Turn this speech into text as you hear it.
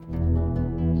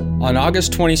On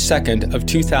August 22nd of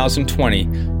 2020,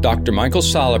 Dr. Michael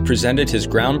Salla presented his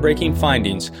groundbreaking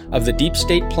findings of the deep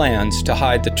state plans to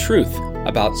hide the truth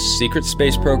about secret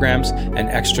space programs and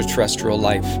extraterrestrial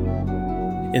life.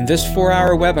 In this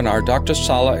 4-hour webinar, Dr.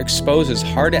 Salla exposes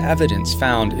hard evidence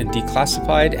found in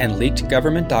declassified and leaked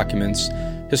government documents,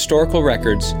 historical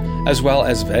records, as well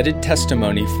as vetted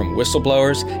testimony from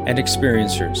whistleblowers and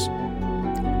experiencers.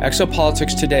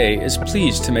 Exopolitics Today is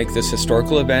pleased to make this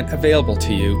historical event available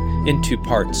to you in 2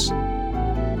 parts.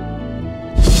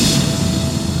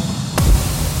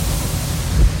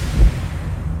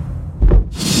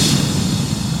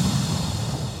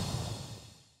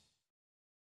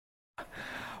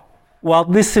 Well,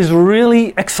 this is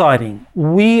really exciting.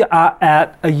 We are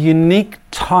at a unique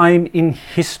time in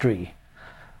history.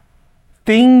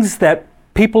 Things that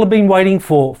people have been waiting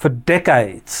for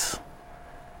decades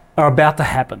are about to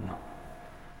happen.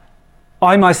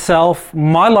 I myself,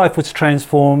 my life was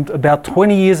transformed about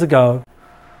 20 years ago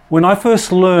when I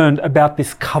first learned about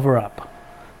this cover-up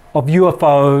of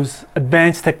UFOs,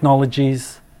 advanced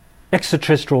technologies,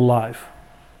 extraterrestrial life.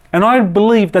 And I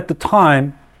believed at the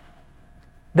time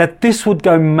that this would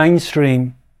go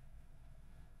mainstream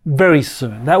very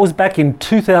soon. That was back in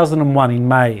 2001 in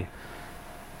May.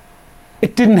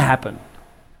 It didn't happen.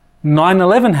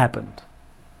 9/11 happened.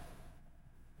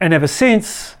 And ever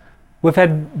since, we've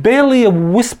had barely a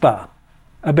whisper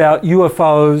about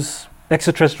UFOs,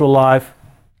 extraterrestrial life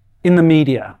in the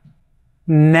media.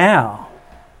 Now,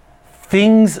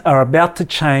 things are about to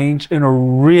change in a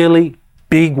really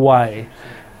big way.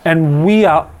 And we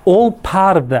are all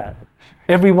part of that.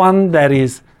 Everyone that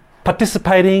is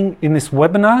participating in this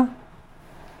webinar,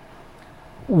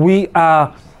 we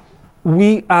are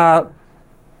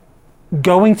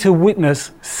going to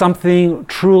witness something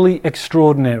truly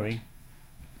extraordinary.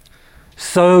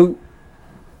 So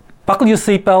buckle your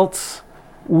seatbelts.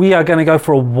 We are going to go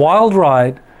for a wild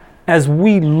ride as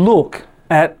we look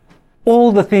at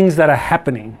all the things that are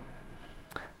happening.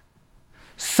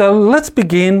 So let's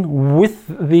begin with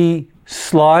the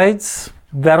slides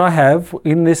that I have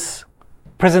in this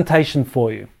presentation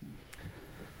for you.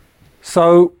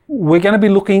 So we're going to be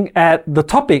looking at the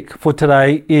topic for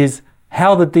today is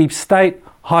how the deep state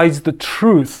hides the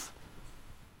truth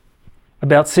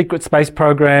about secret space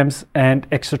programs and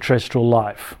extraterrestrial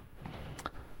life.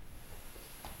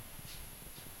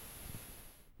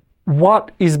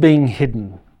 What is being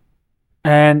hidden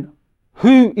and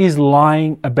who is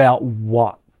lying about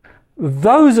what?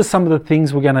 Those are some of the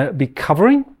things we're going to be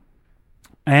covering.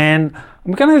 And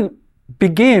I'm going to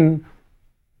begin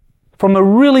from a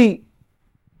really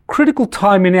critical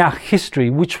time in our history,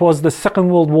 which was the Second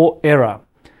World War era,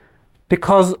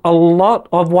 because a lot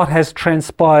of what has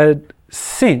transpired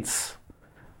since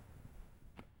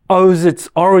owes its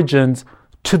origins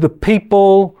to the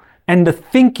people and the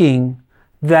thinking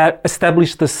that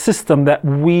established the system that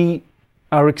we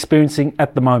are experiencing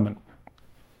at the moment.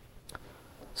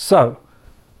 So,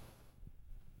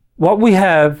 what we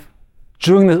have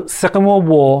during the Second World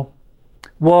War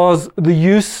was the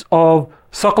use of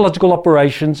psychological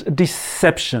operations,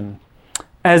 deception,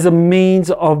 as a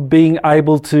means of being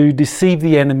able to deceive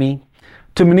the enemy,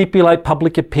 to manipulate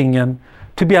public opinion,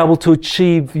 to be able to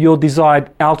achieve your desired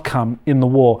outcome in the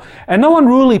war. And no one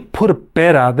really put it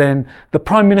better than the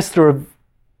Prime Minister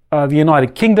of the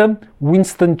United Kingdom,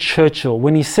 Winston Churchill,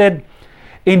 when he said,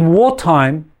 "In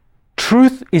wartime,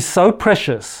 truth is so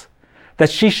precious that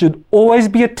she should always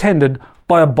be attended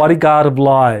by a bodyguard of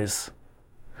lies."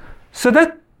 So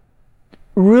that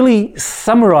really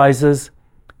summarizes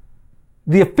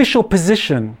the official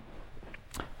position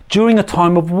during a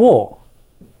time of war,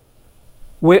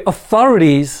 where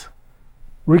authorities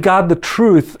regard the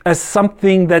truth as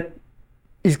something that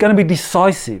is going to be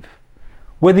decisive.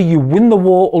 Whether you win the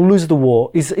war or lose the war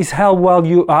is how well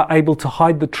you are able to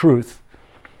hide the truth.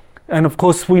 And of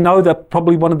course, we know that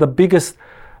probably one of the biggest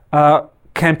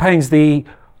campaigns, the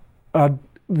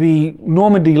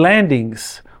Normandy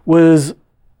landings, was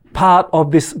part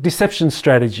of this deception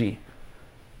strategy.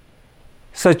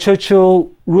 So Churchill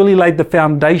really laid the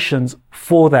foundations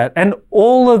for that. And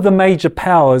all of the major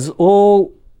powers,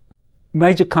 all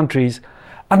major countries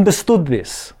understood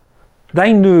this.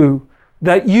 They knew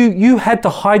that you had to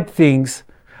hide things.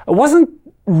 It wasn't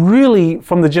really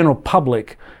from the general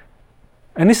public.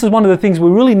 And this is one of the things we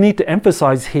really need to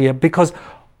emphasize here, because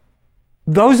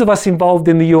those of us involved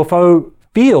in the UFO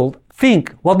field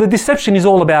think, well, the deception is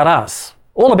all about us,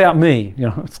 all about me. You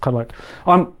know, it's kind of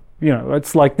like,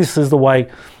 it's like this is the way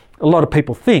a lot of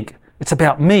people think. It's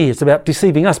about me, it's about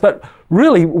deceiving us. But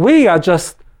really, we are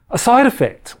just a side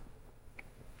effect.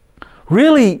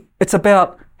 Really, it's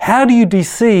about how do you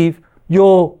deceive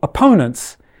your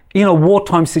opponents in a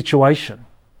wartime situation.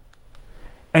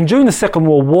 And during the Second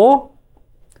World War,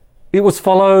 it was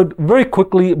followed very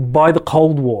quickly by the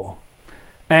Cold War.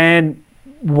 And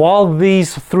while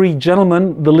these three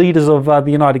gentlemen, the leaders of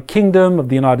the United Kingdom, of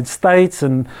the United States,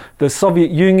 and the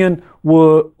Soviet Union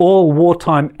were all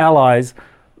wartime allies,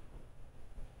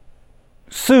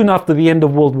 soon after the end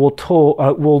of World War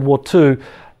II,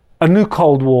 a new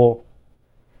Cold War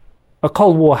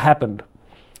happened.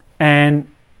 And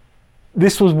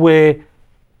this was where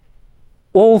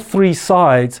all three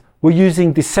sides were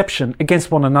using deception against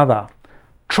one another,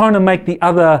 trying to make the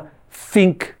other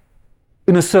think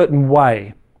in a certain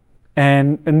way.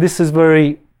 And this is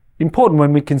very important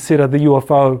when we consider the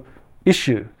UFO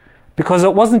issue, because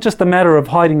it wasn't just a matter of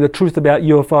hiding the truth about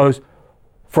UFOs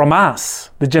from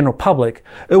us, the general public.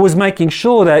 It was making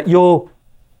sure that your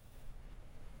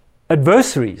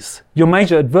adversaries, your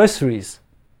major adversaries,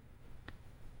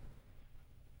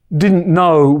 didn't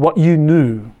know what you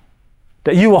knew,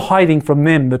 that you were hiding from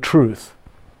them the truth.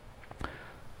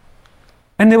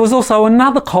 And there was also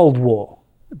another Cold War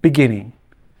beginning,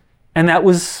 and that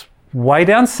was way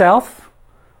down south,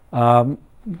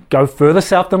 go further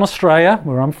south than Australia,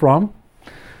 where I'm from.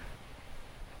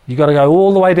 You got to go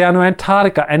all the way down to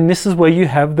Antarctica, and this is where you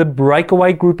have the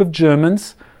breakaway group of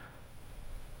Germans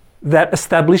that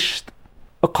established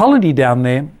a colony down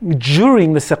there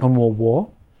during the Second World War.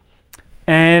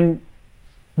 And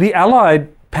the Allied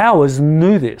powers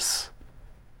knew this.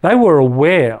 They were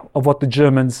aware of what the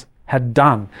Germans had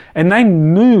done, and they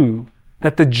knew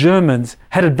that the Germans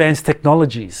had advanced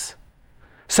technologies.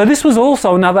 So this was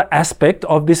also another aspect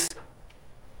of this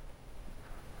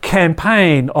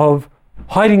campaign of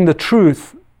hiding the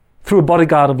truth through a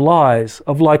bodyguard of lies,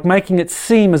 of like making it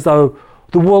seem as though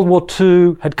the World War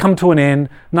II had come to an end,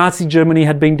 Nazi Germany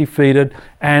had been defeated,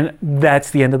 and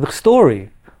that's the end of the story.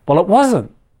 Well, it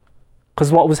wasn't,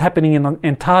 because what was happening in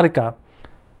Antarctica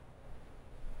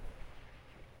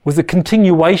was a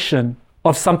continuation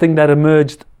of something that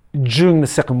emerged during the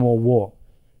Second World War.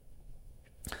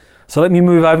 So let me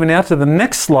move over now to the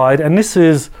next slide, and this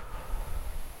is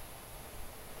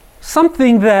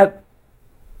something that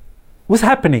was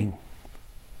happening.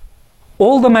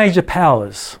 All the major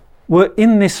powers were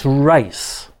in this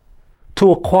race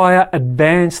to acquire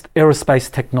advanced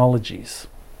aerospace technologies.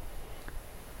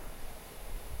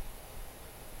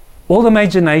 All the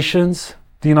major nations,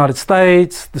 the United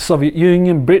States, the Soviet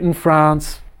Union, Britain,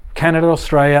 France, Canada,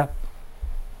 Australia,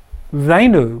 they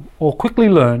knew or quickly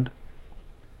learned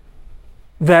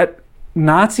that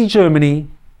Nazi Germany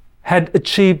had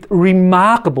achieved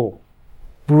remarkable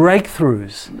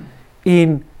breakthroughs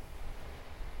in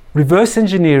reverse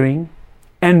engineering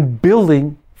and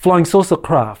building flying saucer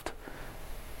craft.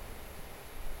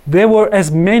 There were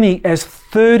as many as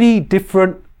 30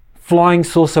 different flying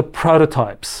saucer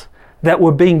prototypes that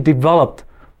were being developed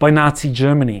by Nazi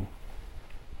Germany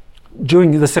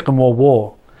during the Second World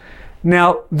War.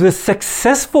 Now, the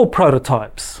successful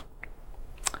prototypes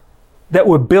that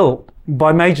were built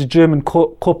by major German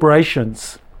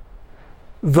corporations,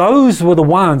 those were the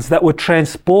ones that were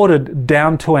transported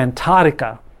down to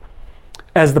Antarctica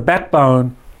as the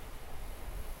backbone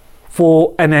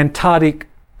for an Antarctic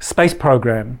space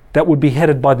program that would be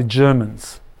headed by the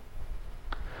Germans.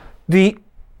 The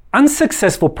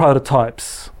unsuccessful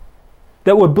prototypes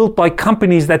that were built by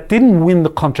companies that didn't win the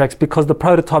contracts because the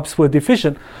prototypes were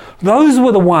deficient, those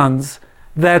were the ones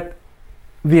that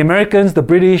the Americans, the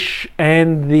British,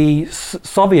 and the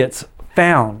Soviets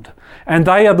found. And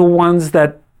they are the ones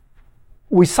that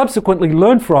we subsequently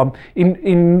learned from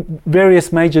in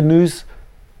various major news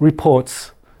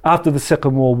reports after the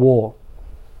Second World War.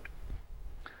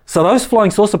 So those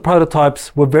flying saucer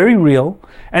prototypes were very real,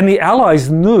 and the Allies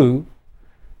knew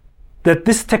that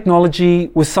this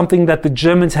technology was something that the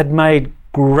Germans had made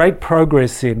great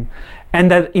progress in,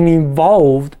 and that it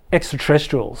involved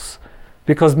extraterrestrials,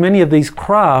 because many of these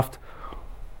craft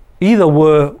either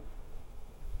were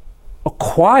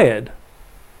acquired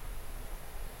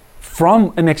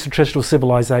from an extraterrestrial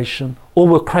civilization or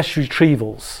were crash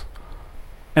retrievals.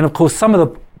 And of course, some of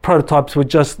the prototypes were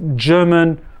just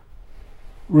German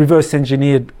reverse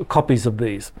engineered copies of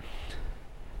these.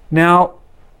 Now,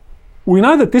 we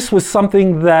know that this was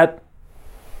something that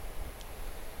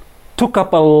took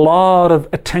up a lot of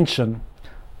attention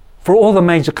for all the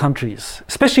major countries,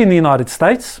 especially in the United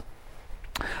States.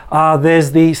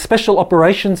 There's the Special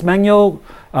Operations Manual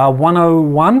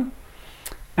 101,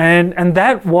 and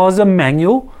that was a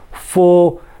manual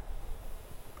for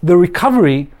the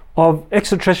recovery of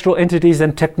extraterrestrial entities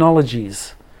and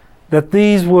technologies. That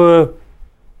these were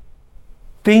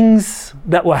things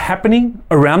that were happening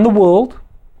around the world,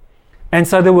 And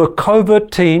so there were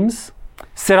covert teams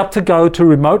set up to go to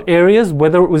remote areas,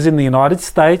 whether it was in the United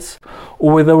States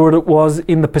or whether it was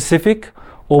in the Pacific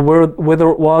or whether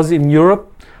it was in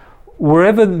Europe,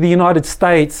 wherever the United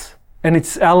States and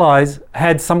its allies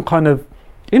had some kind of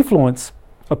influence,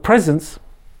 a presence.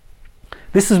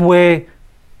 This is where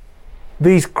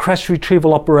these crash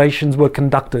retrieval operations were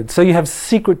conducted. So you have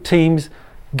secret teams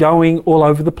going all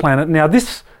over the planet. Now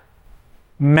this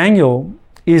manual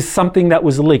is something that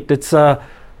was leaked. It's a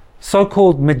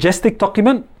so-called majestic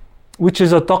document, which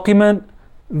is a document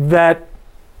that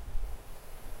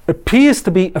appears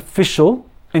to be official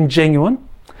and genuine,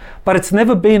 but it's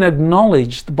never been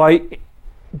acknowledged by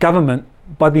government,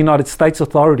 by the United States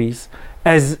authorities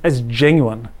as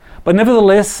genuine. But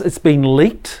nevertheless, it's been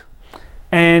leaked,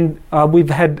 and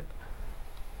we've had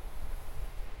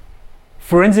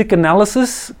forensic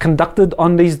analysis conducted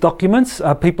on these documents.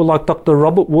 People like Dr.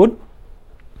 Robert Wood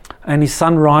and his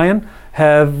son Ryan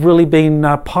have really been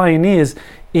pioneers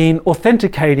in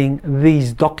authenticating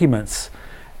these documents.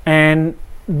 And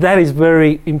that is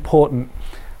very important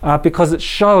because it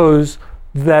shows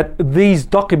that these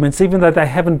documents, even though they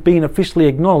haven't been officially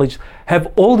acknowledged,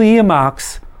 have all the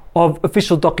earmarks of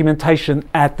official documentation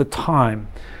at the time.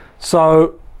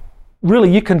 So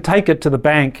really you can take it to the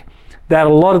bank that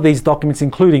a lot of these documents,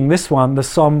 including this one, the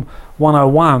SOM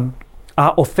 101,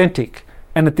 are authentic,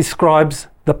 and it describes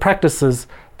the practices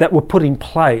that were put in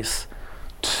place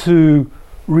to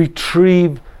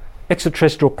retrieve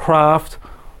extraterrestrial craft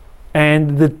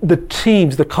and the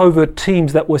teams, the covert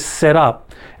teams that were set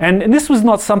up. And this was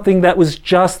not something that was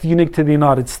just unique to the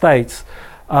United States.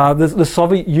 The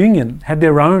Soviet Union had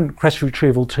their own crash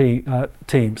retrieval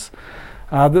teams.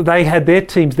 They had their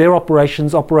teams, their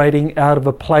operations operating out of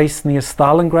a place near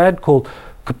Stalingrad called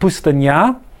Kapustin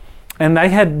Yar, and they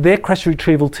had their crash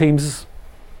retrieval teams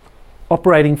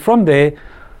operating from there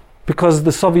because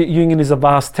the Soviet Union is a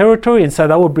vast territory, and so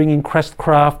they were bringing crashed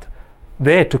craft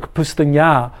there to Kapustin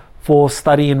Yar for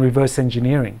study in reverse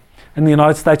engineering. And the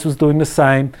United States was doing the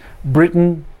same.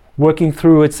 Britain, working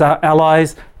through its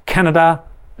allies, Canada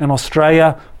and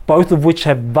Australia, both of which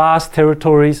have vast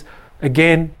territories.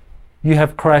 Again, you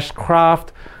have crashed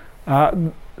craft,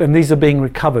 and these are being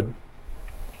recovered.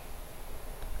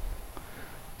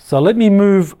 So let me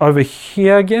move over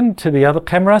here again to the other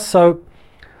camera. So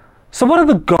what are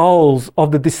the goals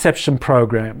of the deception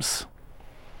programs?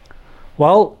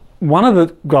 Well, one of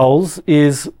the goals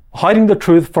is hiding the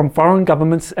truth from foreign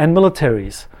governments and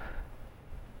militaries.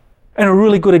 And a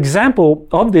really good example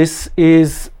of this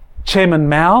is Chairman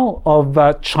Mao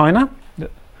of China.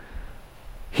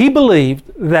 He believed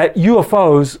that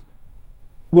UFOs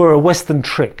were a Western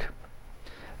trick.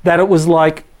 That it was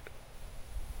like,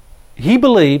 he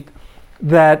believed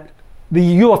that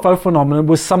the UFO phenomenon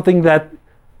was something that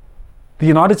the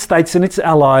United States and its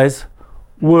allies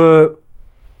were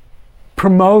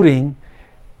promoting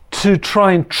to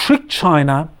try and trick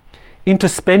China into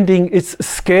spending its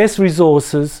scarce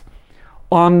resources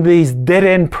on these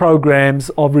dead-end programs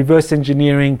of reverse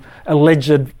engineering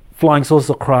alleged flying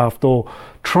saucer craft, or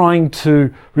trying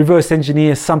to reverse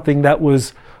engineer something that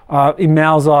was, in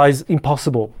Mao's eyes,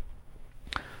 impossible.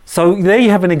 So there you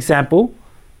have an example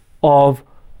of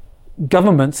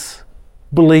governments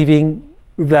believing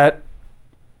that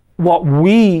what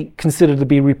we consider to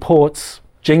be reports,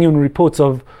 genuine reports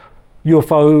of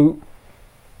UFO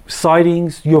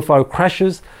sightings, UFO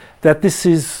crashes, that this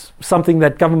is something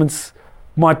that governments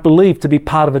might believe to be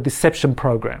part of a deception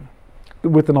program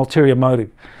with an ulterior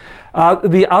motive.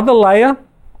 The other layer,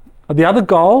 the other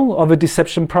goal of a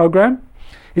deception program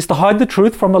is to hide the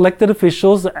truth from elected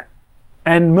officials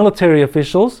and military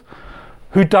officials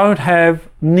who don't have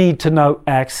need-to-know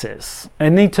access.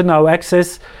 And need-to-know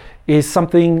access is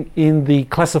something in the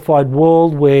classified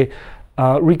world where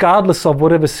regardless of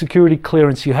whatever security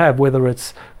clearance you have, whether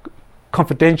it's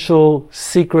confidential,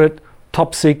 secret,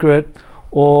 top secret,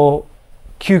 or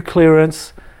Q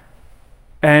clearance,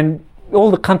 and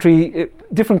all the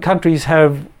different countries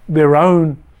have their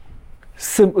own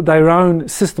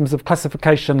systems of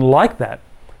classification like that.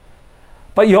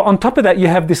 But on top of that, you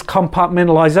have this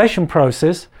compartmentalization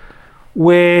process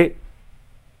where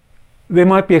there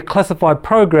might be a classified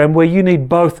program where you need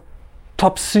both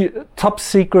top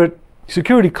secret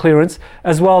security clearance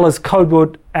as well as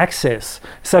codeword access.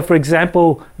 So for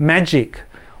example, MAGIC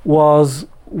was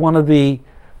one of the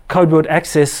codeword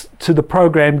access to the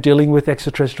program dealing with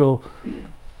extraterrestrial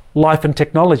life and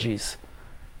technologies.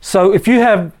 So if you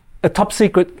have a top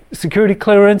secret security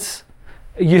clearance,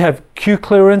 you have Q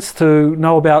clearance to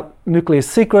know about nuclear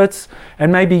secrets,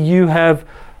 and maybe you have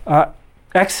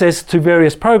access to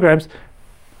various programs,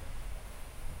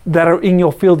 that are in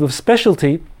your field of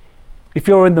specialty, if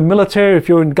you're in the military, if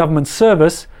you're in government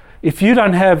service, if you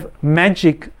don't have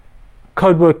magic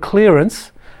code word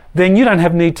clearance, then you don't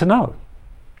have need to know.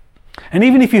 And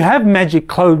even if you have magic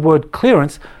code word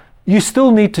clearance, you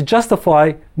still need to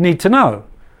justify need to know.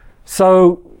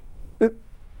 So it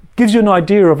gives you an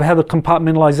idea of how the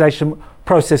compartmentalization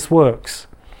process works.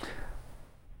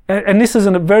 And this is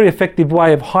a very effective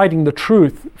way of hiding the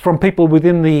truth from people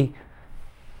within the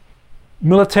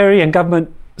military and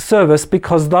government service,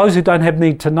 because those who don't have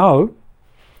need to know,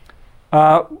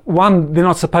 one, they're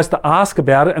not supposed to ask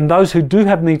about it, and those who do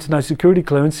have need to know security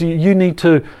clearance, you need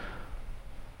to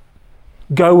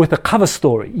go with a cover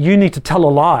story. You need to tell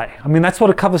a lie. I mean, that's what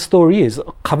a cover story is.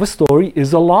 A cover story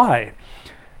is a lie.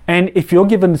 And if you're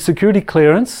given security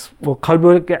clearance or code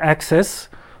word access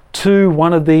to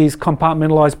one of these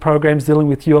compartmentalized programs dealing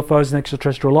with UFOs and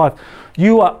extraterrestrial life,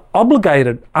 you are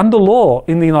obligated under law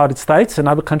in the United States, and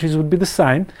other countries would be the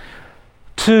same,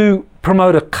 to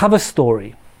promote a cover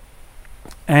story,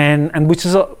 and which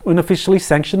is an officially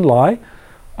sanctioned lie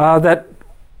that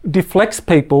deflects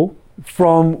people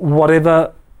from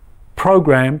whatever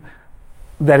program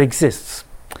that exists.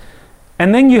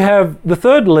 And then you have the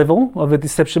third level of a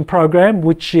deception program,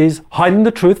 which is hiding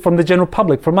the truth from the general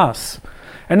public, from us.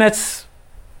 And that's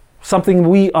something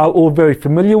we are all very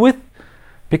familiar with,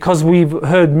 because we've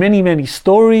heard many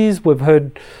stories,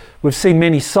 we've seen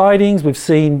many sightings, we've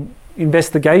seen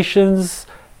investigations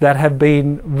that have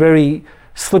been very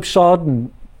slipshod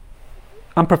and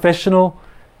unprofessional,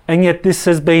 and yet this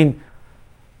has been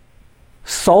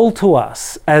sold to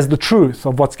us as the truth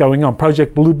of what's going on.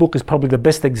 Project Blue Book is probably the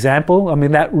best example. I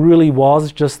mean, that really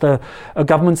was just a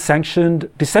government-sanctioned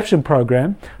deception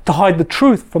program to hide the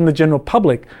truth from the general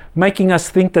public, making us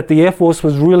think that the Air Force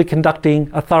was really conducting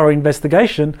a thorough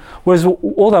investigation, whereas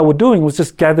all they were doing was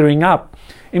just gathering up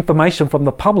information from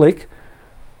the public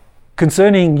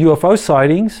concerning UFO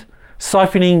sightings,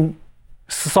 siphoning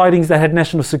sightings that had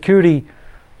national security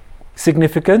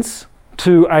significance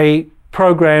to a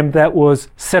program that was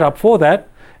set up for that,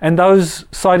 and those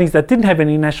sightings that didn't have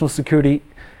any national security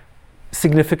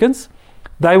significance,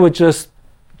 they were just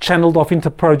channeled off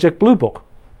into Project Blue Book.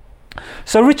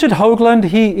 So Richard Hoagland,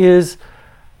 he is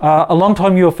a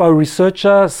long-time UFO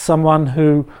researcher, someone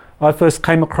who I first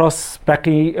came across back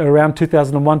around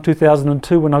 2001,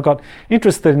 2002 when I got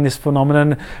interested in this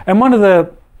phenomenon. And one of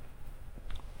the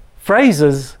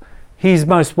phrases he's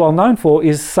most well known for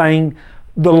is saying,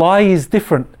 the lie is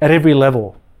different at every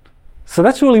level. So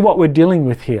that's really what we're dealing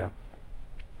with here.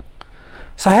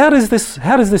 So how does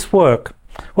this work?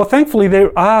 Well, thankfully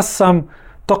there are some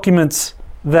documents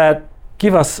that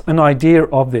give us an idea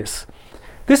of this.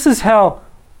 This is how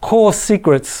core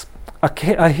secrets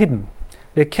are hidden.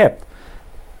 They're kept.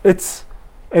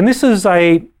 And this is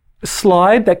a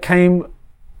slide that came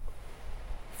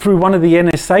through one of the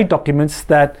NSA documents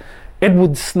that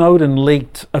Edward Snowden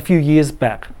leaked a few years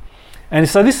back. And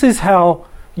so this is how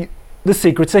the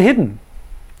secrets are hidden.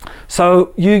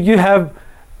 So you have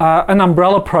an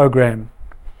umbrella program,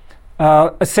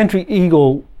 a Sentry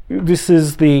Eagle. This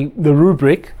is the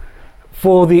rubric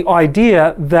for the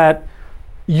idea that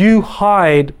you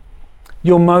hide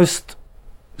your most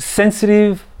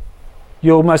sensitive,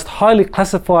 your most highly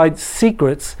classified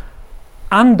secrets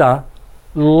under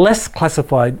less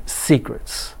classified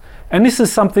secrets. And this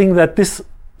is something that this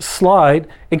slide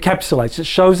encapsulates. It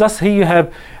shows us here you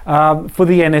have, for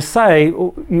the NSA,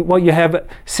 what you have,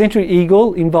 Sentry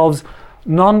Eagle involves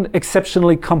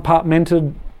non-exceptionally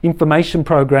compartmented information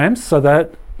programs, so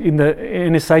that in the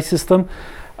NSA system,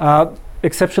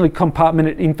 exceptionally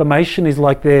compartmented information is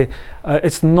like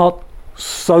it's not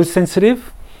so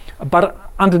sensitive, but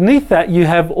underneath that you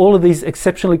have all of these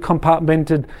exceptionally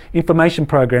compartmented information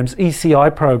programs,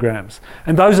 ECI programs,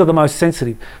 and those are the most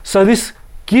sensitive. So this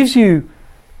gives you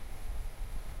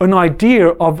an idea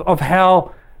of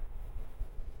how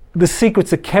the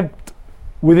secrets are kept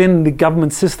within the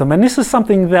government system. And this is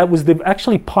something that was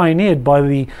actually pioneered by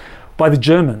the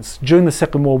Germans during the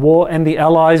Second World War, and the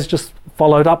Allies just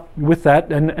followed up with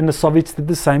that, and the Soviets did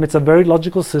the same. It's a very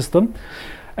logical system.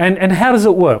 And how does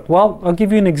it work? Well, I'll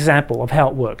give you an example of how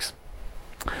it works.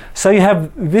 So you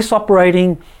have this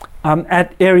operating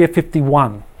at Area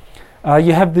 51.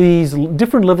 You have these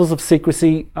different levels of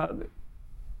secrecy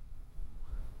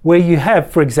where you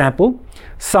have, for example,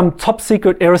 some top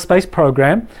secret aerospace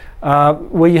program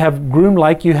where you have Groom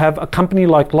Lake, you have a company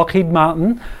like Lockheed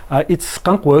Martin, its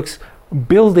Skunk Works,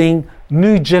 building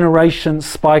new generation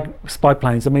spy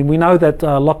planes. I mean, we know that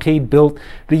Lockheed built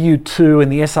the U-2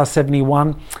 and the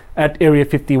SR-71 at Area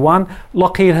 51.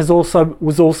 Lockheed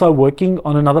was also working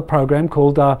on another program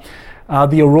called the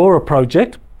Aurora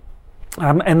project,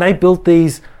 and they built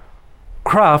these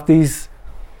craft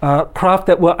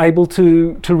that were able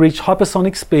to reach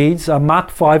hypersonic speeds, Mach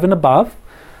 5 and above,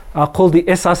 called the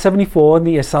SR-74 and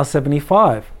the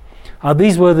SR-75.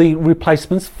 These were the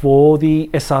replacements for the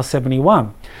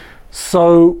SR-71.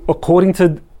 So according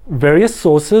to various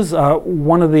sources,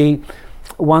 one of the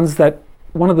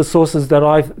sources that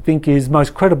I think is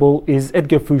most credible is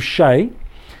Edgar Fouché.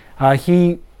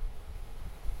 He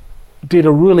did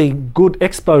a really good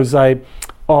expose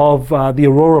of the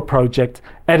Aurora project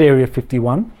at Area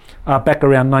 51 back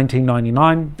around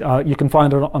 1999. You can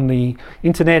find it on the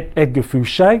internet, Edgar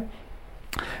Fouché.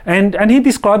 And he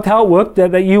described how it worked,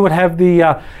 that you would have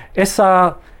the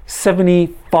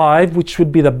SR-75, which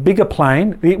would be the bigger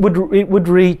plane. It would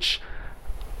reach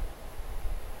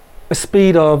a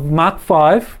speed of Mach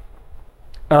 5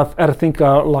 at I think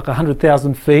like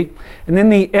 100,000 feet. And then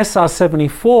the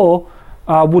SR-74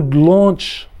 would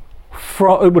launch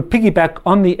it would piggyback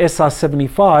on the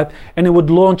SR-75, and it would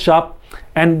launch up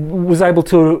and was able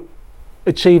to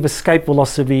achieve escape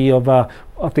velocity of I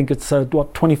think it's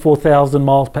 24,000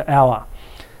 miles per hour.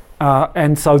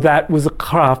 And so that was a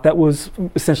craft that was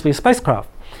essentially a spacecraft.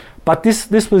 But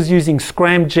this was using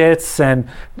scramjets and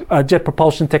jet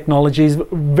propulsion technologies,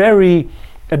 very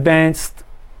advanced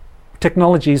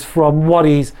technologies from what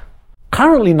is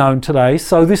currently known today.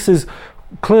 So this is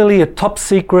clearly a top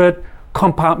secret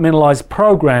compartmentalized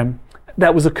program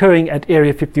that was occurring at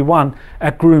Area 51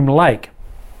 at Groom Lake.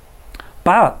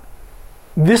 But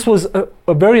this was a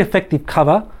very effective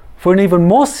cover for an even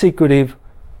more secretive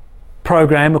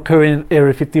program occurring at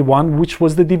Area 51, which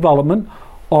was the development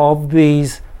of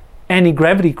these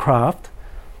anti-gravity craft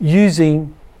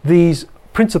using these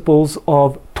principles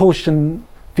of torsion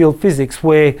field physics,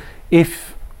 where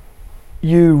if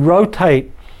you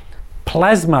rotate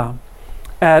plasma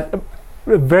at a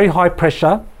very high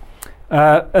pressure,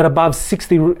 at above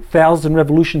 60,000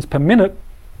 revolutions per minute,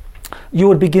 you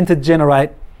would begin to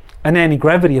generate an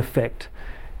anti-gravity effect.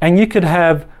 And you could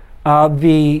have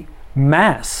the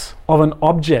mass of an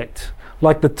object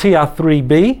like the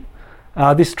TR-3B,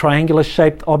 this triangular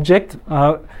shaped object.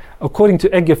 According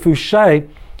to Edgar Fouché,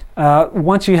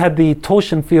 once you had the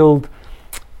torsion field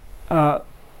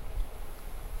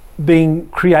being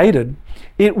created,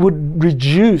 it would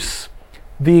reduce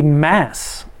the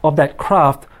mass of that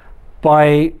craft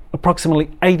by approximately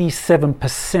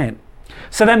 87%.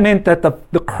 So that meant that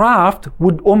the craft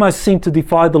would almost seem to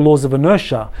defy the laws of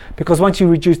inertia, because once you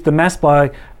reduce the mass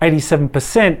by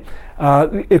 87%,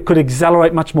 it could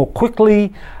accelerate much more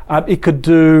quickly. It could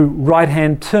do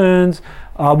right-hand turns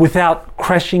without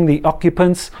crashing the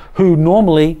occupants, who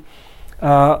normally,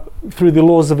 through the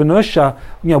laws of inertia,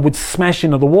 would smash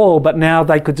into the wall. But now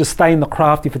they could just stay in the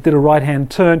craft if it did a right-hand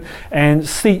turn, and a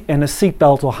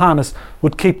seatbelt or harness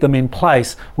would keep them in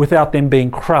place without them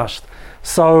being crushed.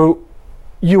 So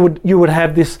you would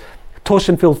have this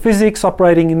torsion field physics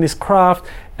operating in this craft.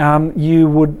 You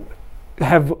would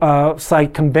have, say,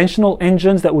 conventional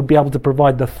engines that would be able to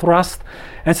provide the thrust.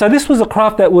 And so this was a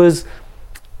craft that was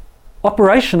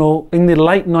operational in the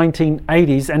late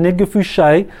 1980s, and Edgar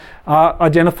Fouché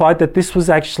identified that this was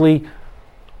actually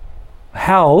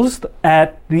housed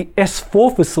at the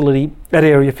S4 facility at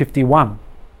Area 51,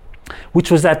 which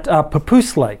was at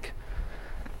Papoose Lake.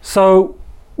 So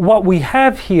what we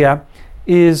have here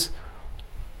is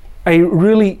a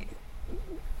really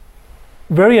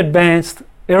very advanced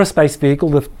aerospace vehicle,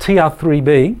 the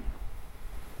TR-3B,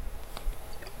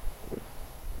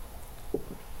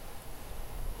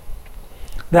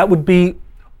 that would be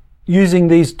using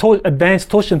these advanced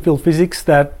torsion field physics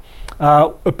that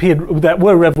that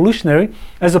were revolutionary,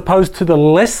 as opposed to the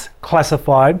less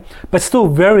classified but still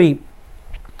very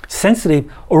sensitive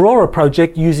Aurora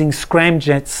project using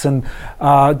scramjets and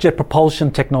jet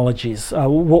propulsion technologies,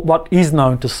 what is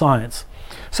known to science.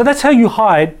 So that's how you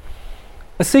hide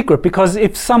a secret, because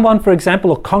if someone, for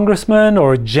example, a congressman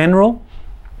or a general,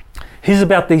 hears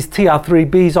about these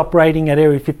TR-3Bs operating at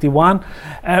Area 51,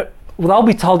 they'll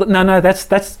be told that no,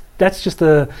 that's just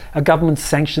a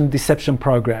government-sanctioned deception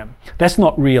program. That's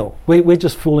not real. We're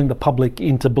just fooling the public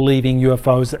into believing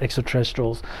UFOs are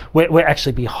extraterrestrials. We're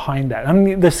actually behind that. I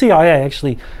mean, the CIA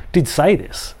actually did say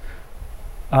this,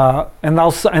 and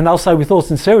they'll say with all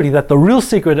sincerity that the real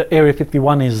secret at Area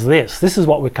 51 is this. This is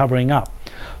what we're covering up.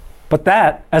 But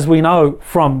that, as we know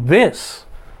from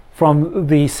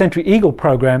the Century Eagle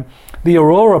program, the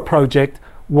Aurora project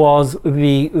was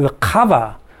the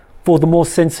cover for the more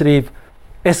sensitive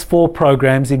S4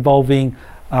 programs involving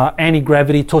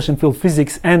anti-gravity, torsion field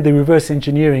physics, and the reverse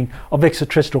engineering of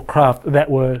extraterrestrial craft that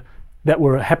were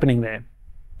happening there.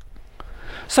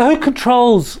 So who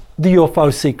controls the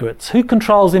UFO secrets? Who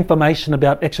controls information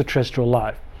about extraterrestrial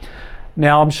life?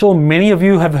 Now, I'm sure many of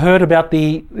you have heard about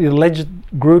the alleged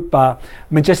group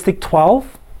Majestic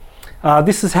 12.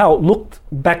 This is how it looked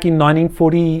back in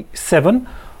 1947,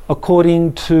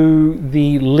 according to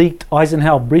the leaked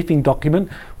Eisenhower briefing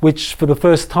document, which for the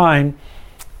first time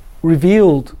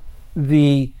revealed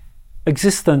the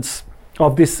existence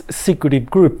of this secretive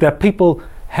group that people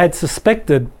had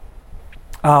suspected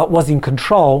was in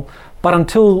control. But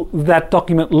until that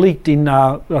document leaked in,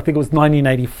 I think it was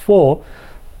 1984,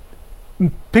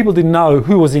 people didn't know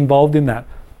who was involved in that.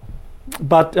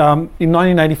 But in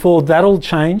 1984, that all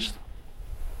changed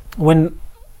when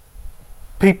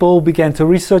people began to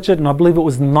research it, and I believe it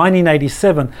was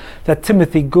 1987 that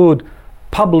Timothy Good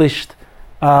published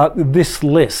this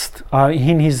list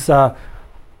in his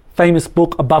famous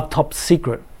book, Above Top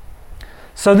Secret.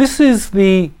 So this is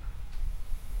the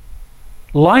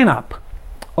lineup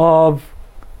of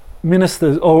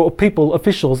ministers or people,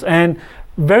 officials, and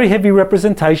very heavy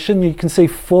representation. You can see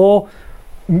 4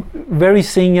 very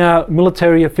senior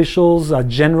military officials,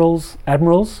 generals,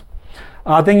 admirals.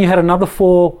 Then you had another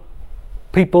 4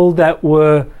 people that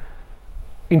were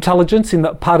intelligence, in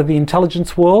the part of the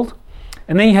intelligence world.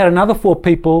 And then you had another 4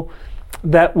 people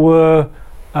that were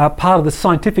part of the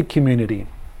scientific community.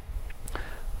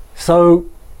 So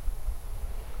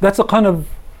that's a kind of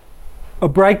a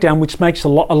breakdown which makes a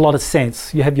lot of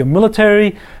sense. You have your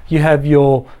military, you have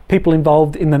your people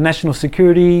involved in the national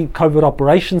security, covert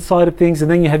operations side of things, and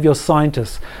then you have your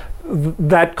scientists.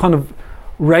 That kind of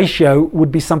ratio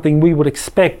would be something we would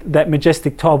expect that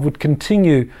Majestic 12 would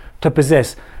continue to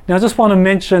possess. Now I just want to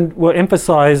mention,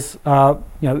 emphasize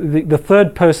the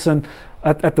third person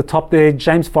at the top there,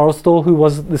 James Forrestal, who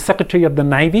was the Secretary of the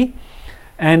Navy,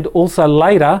 and also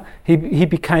later he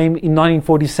became in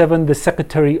 1947 the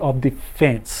Secretary of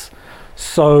Defense.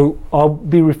 So I'll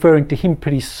be referring to him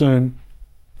pretty soon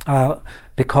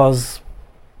because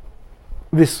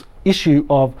this issue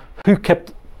of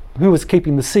who was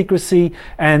keeping the secrecy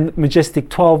and Majestic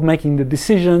 12 making the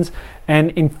decisions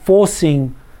and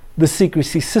enforcing the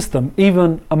secrecy system,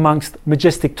 even amongst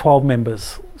Majestic 12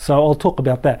 members. So I'll talk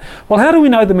about that. Well, how do we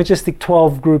know the Majestic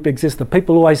 12 group existed?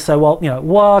 People always say, well,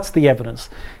 what's the evidence?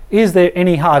 Is there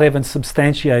any hard evidence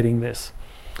substantiating this?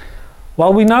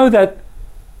 Well, we know that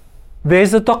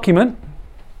there's a document.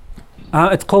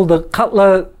 It's called the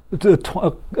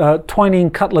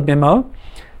Twining-Cutler Memo,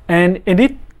 and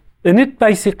it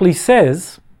basically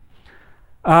says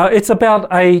it's about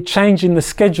a change in the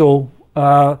schedule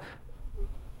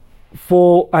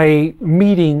for a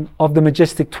meeting of the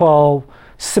Majestic 12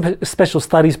 Special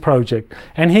Studies Project.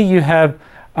 And here you have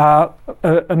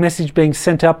a message being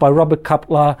sent out by Robert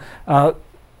Cutler,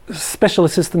 Special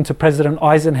Assistant to President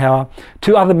Eisenhower,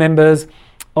 to other members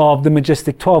of the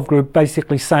Majestic 12 group,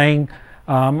 basically saying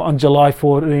on July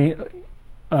 14,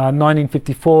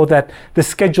 1954, that the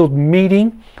scheduled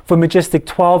meeting for Majestic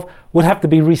 12 would have to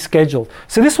be rescheduled.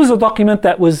 So this was a document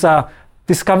that was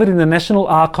discovered in the National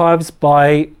Archives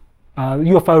by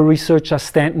UFO researcher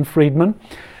Stanton Friedman,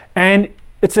 and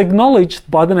it's acknowledged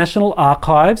by the National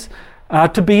Archives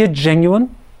to be a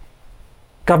genuine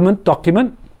government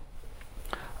document,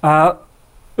 at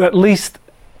least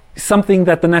something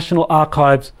that the National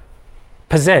Archives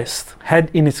possessed,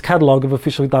 had in its catalogue of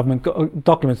official government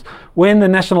documents. When the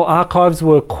National Archives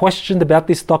were questioned about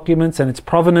these documents and its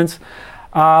provenance,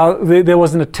 there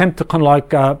was an attempt to kind of like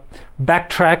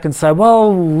backtrack and say,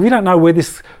 well, we don't know where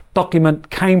this document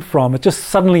came from. It just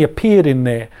suddenly appeared in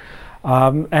there.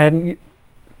 And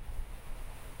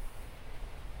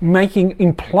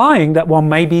implying that, well,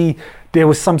 maybe there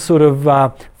was some sort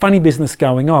of funny business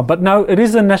going on. But no, it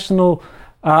is a National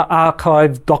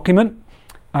Archive document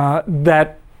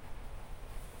that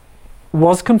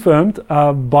was confirmed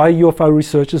by UFO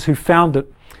researchers who found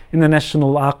it in the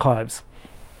National Archives.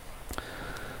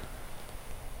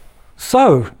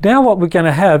 So now what we're going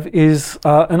to have is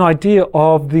an idea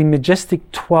of the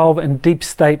Majestic 12 and Deep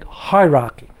State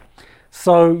hierarchy.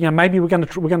 So maybe we're going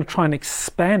to try and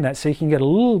expand that so you can get a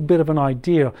little bit of an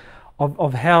idea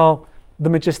of how the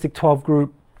Majestic 12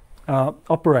 group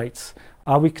operates.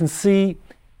 We can see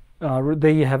there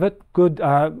you have it. Good.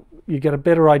 You get a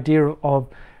better idea of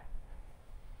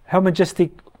how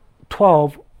Majestic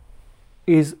 12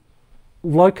 is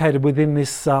located within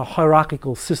this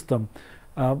hierarchical system.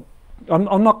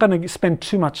 I'm not going to spend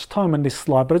too much time on this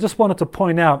slide, but I just wanted to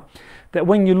point out that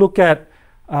when you look at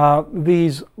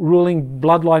these ruling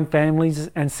bloodline families,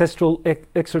 ancestral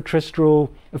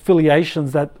extraterrestrial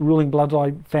affiliations that ruling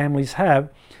bloodline families have,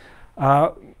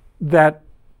 that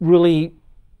really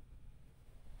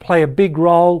play a big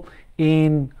role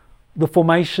in the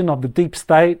formation of the deep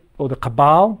state or the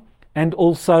cabal, and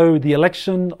also the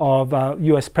election of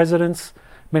US presidents.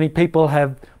 Many people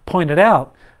have pointed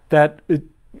out that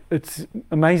it's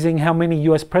amazing how many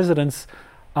US presidents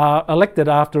are elected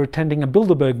after attending a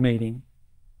Bilderberg meeting,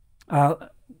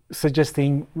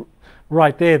 suggesting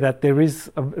right there that there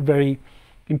is a very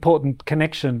important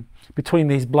connection between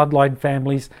these bloodline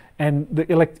families and the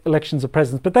elections of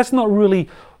presidents. But that's not really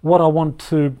what I want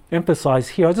to emphasize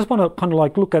here. I just want to kind of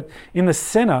like look at, in the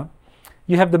center,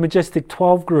 you have the Majestic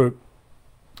 12 group,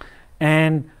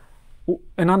 and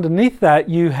underneath that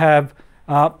you have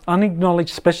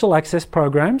unacknowledged special access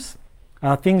programs,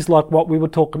 things like what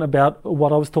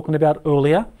I was talking about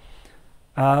earlier,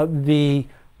 the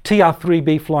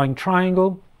TR3B flying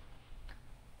triangle.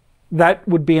 That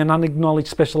would be an unacknowledged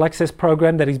special access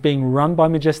program that is being run by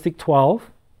Majestic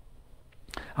 12.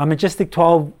 Majestic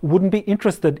 12 wouldn't be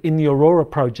interested in the Aurora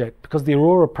project because the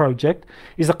Aurora project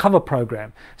is a cover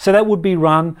program. So that would be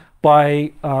run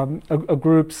by a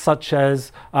group such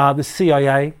as the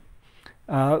CIA,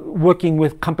 working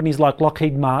with companies like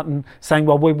Lockheed Martin, saying,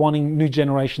 well, we're wanting new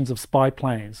generations of spy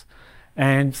planes.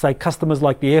 And say customers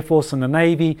like the Air Force and the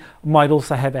Navy might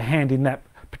also have a hand in that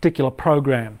particular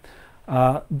program.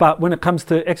 But when it comes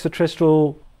to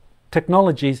extraterrestrial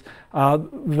technologies,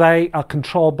 they are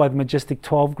controlled by the Majestic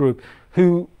 12 group,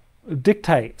 who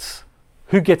dictates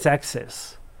who gets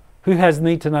access, who has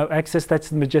need-to-know access. That's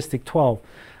the Majestic 12.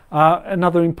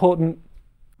 Another important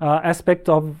aspect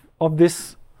of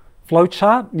this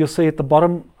flowchart, you'll see at the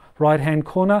bottom right-hand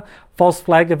corner, false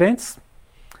flag events.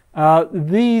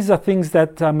 These are things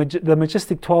that the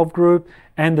Majestic 12 group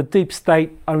and the deep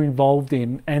state are involved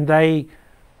in, and they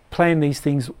plan these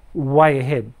things way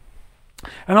ahead.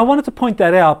 And I wanted to point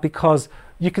that out because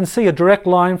you can see a direct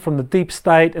line from the deep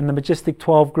state and the Majestic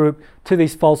 12 group to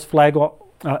these false flag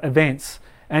events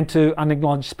and to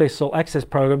unacknowledged special access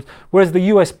programs, whereas the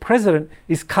US president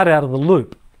is cut out of the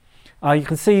loop. You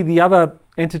can see the other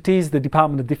entities, the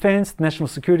Department of Defense, the National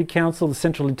Security Council, the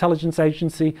Central Intelligence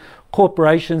Agency,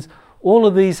 corporations, all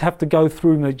of these have to go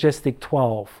through Majestic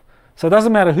 12. So it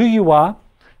doesn't matter who you are.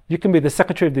 You can be the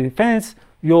Secretary of the Defense,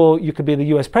 you could be the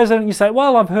US president. You say,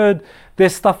 well, I've heard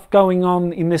there's stuff going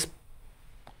on in this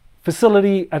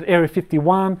facility at Area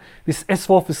 51, this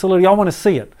S4 facility, I want to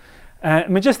see it.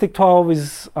 Majestic 12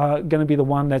 is going to be the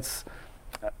one that's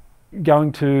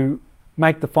going to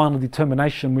make the final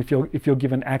determination if you're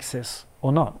given access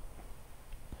or not.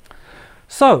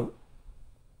 So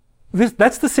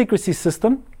that's the secrecy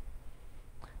system.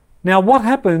 Now, what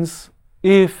happens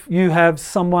if you have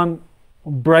someone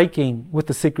breaking with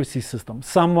the secrecy system,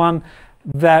 someone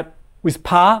that was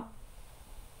part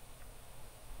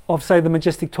of, say, the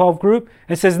Majestic 12 group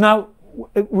and says, no,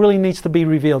 it really needs to be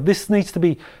revealed. This needs to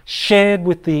be shared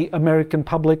with the American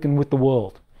public and with the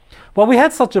world. Well, we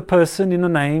had such a person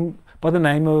by the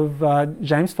name of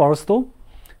James Forrestal,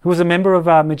 who was a member of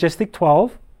Majestic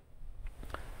 12,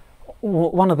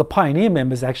 one of the pioneer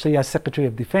members actually as Secretary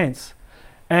of Defense.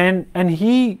 And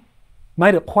he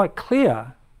made it quite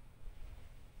clear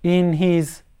in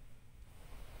his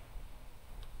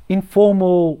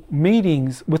informal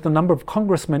meetings with a number of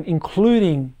congressmen,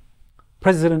 including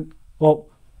the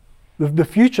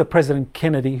future President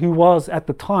Kennedy, who was at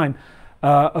the time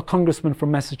a congressman from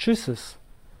Massachusetts.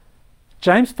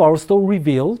 James Forrestal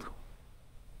revealed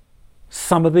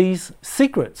some of these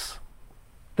secrets,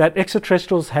 that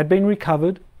extraterrestrial craft had been recovered,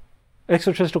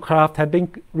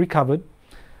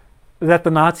 that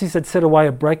the Nazis had set away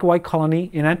a breakaway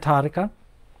colony in Antarctica,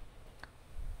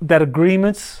 that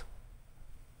agreements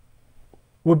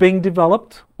were being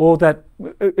developed, or that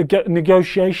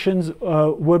negotiations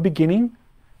were beginning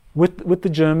with the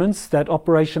Germans, that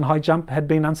Operation High Jump had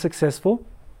been unsuccessful.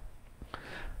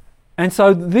 And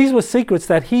so these were secrets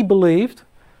that he believed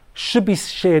should be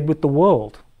shared with the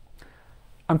world.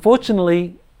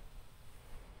 Unfortunately,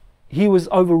 he was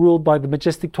overruled by the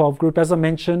Majestic 12 group. As I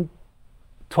mentioned,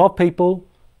 12 people,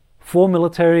 4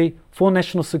 military, 4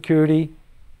 national security,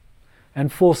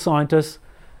 and 4 scientists.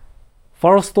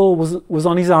 Forrestal was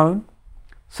on his own,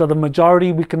 so the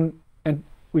majority we can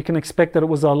expect that it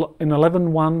was an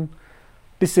 11-1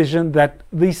 decision that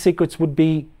these secrets would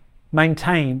be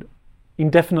maintained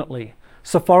indefinitely.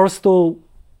 So Forrestal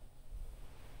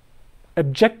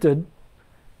objected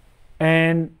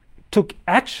and took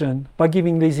action by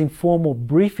giving these informal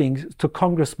briefings to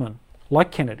congressmen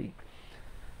like Kennedy.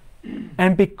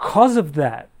 And because of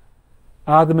that,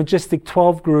 the Majestic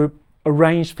 12 group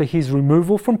arranged for his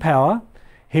removal from power.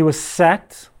 He was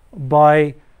sacked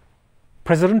by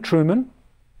President Truman,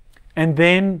 and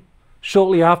then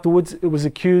shortly afterwards it was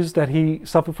accused that he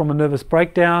suffered from a nervous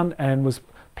breakdown and was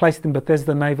placed in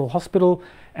Bethesda Naval Hospital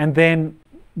and then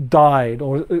died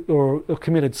or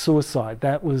committed suicide.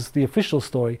 That was the official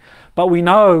story. But we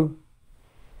know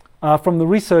from the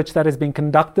research that has been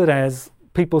conducted, as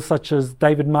people such as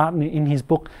David Martin in his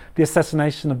book, The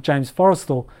Assassination of James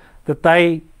Forrestal, that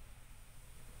they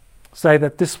say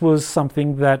that this was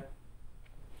something that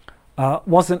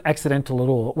wasn't accidental at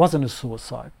all. It wasn't a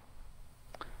suicide.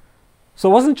 So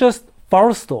it wasn't just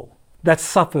Forrestal that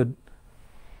suffered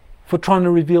for trying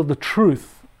to reveal the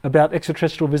truth about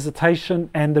extraterrestrial visitation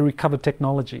and the recovered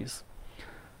technologies.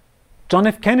 John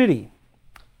F. Kennedy,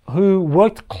 who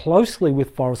worked closely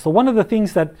with Forrestal, one of the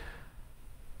things that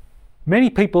many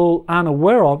people aren't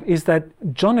aware of is that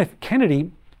John F.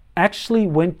 Kennedy actually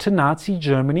went to Nazi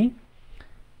Germany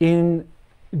in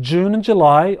June and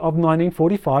July of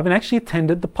 1945 and actually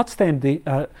attended the Potsdam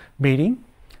meeting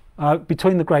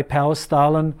between the great powers,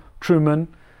 Stalin, Truman,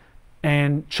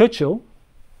 and Churchill.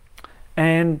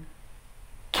 And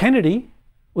Kennedy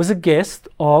was a guest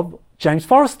of James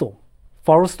Forrestal.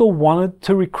 Forrestal wanted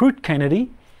to recruit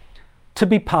Kennedy to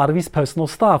be part of his personal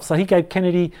staff. So he gave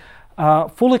Kennedy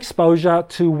full exposure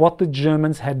to what the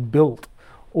Germans had built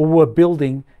or were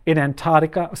building in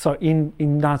Antarctica, so in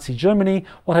Nazi Germany,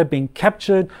 what had been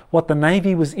captured, what the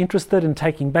Navy was interested in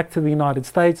taking back to the United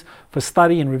States for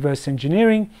study in reverse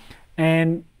engineering.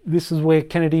 And this is where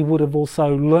Kennedy would have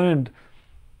also learned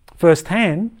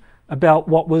firsthand about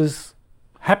what was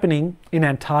happening in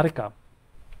Antarctica.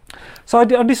 So I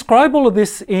describe all of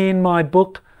this in my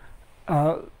book,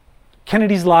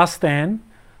 Kennedy's Last Stand,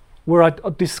 where I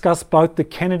discuss both the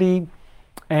Kennedy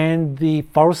and the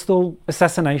Forrestal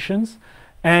assassinations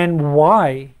and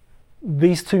why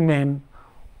these two men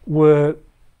were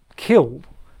killed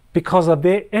because of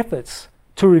their efforts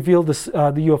to reveal the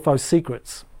UFO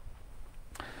secrets.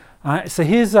 So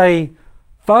here's a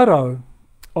photo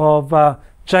of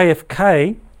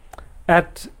JFK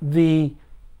at the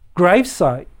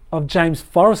gravesite of James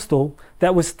Forrestal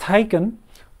that was taken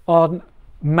on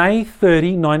May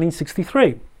 30,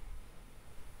 1963.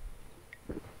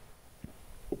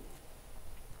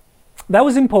 That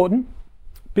was important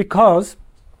because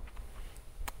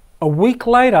a week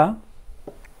later,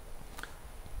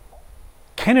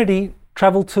 Kennedy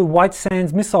traveled to White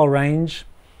Sands Missile Range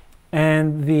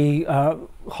and the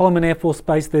Holloman Air Force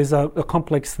Base. There's a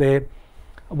complex there,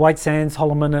 White Sands,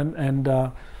 Holloman,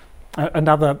 and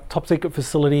another top secret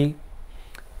facility.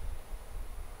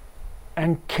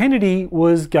 And Kennedy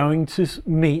was going to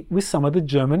meet with some of the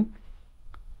German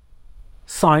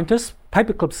scientists,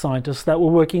 paperclip scientists that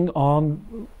were working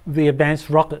on the advanced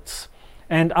rockets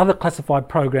and other classified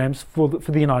programs for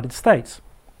the United States.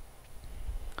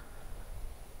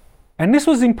 And this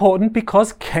was important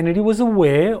because Kennedy was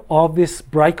aware of this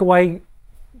breakaway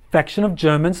faction of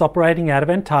Germans operating out of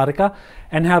Antarctica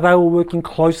and how they were working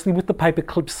closely with the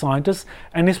paperclip scientists.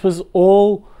 And this was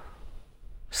all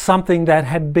something that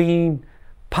had been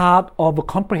part of a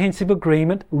comprehensive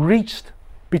agreement reached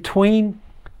between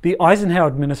the Eisenhower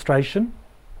administration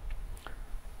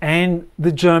and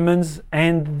the Germans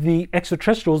and the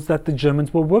extraterrestrials that the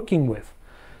Germans were working with.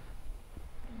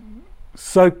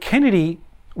 So Kennedy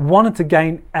wanted to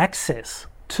gain access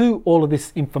to all of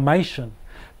this information,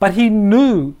 but he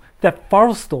knew that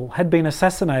Forrestal had been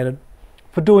assassinated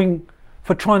for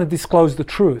trying to disclose the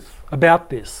truth about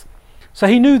this. So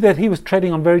he knew that he was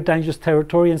treading on very dangerous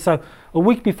territory, and so a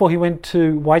week before he went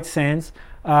to White Sands,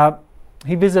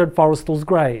 he visited Forrestal's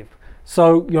grave.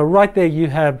 So right there you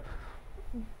have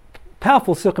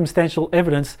powerful circumstantial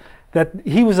evidence that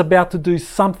he was about to do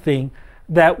something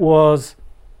that was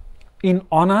in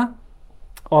honor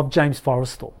of James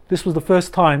Forrestal. This was the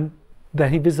first time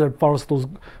that he visited Forrestal's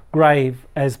grave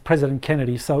as President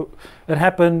Kennedy. So it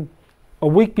happened a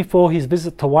week before his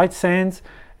visit to White Sands,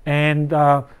 and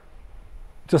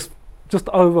just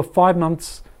over 5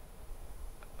 months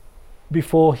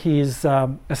before his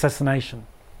assassination.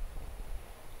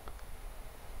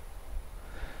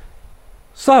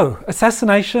 So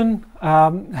assassination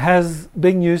has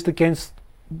been used against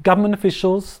government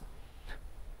officials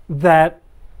that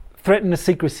threaten the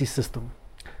secrecy system.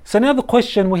 So now the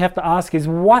question we have to ask is,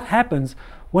 what happens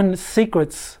when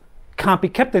secrets can't be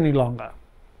kept any longer?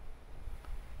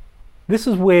 This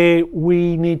is where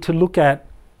we need to look at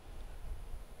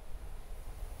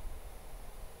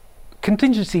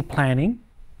contingency planning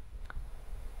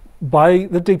by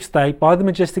the Deep State, by the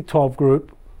Majestic 12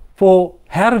 group, for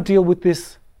how to deal with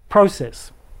this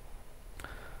process.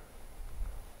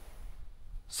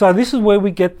 So this is where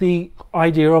we get the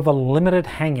idea of a limited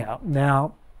hangout.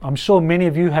 Now, I'm sure many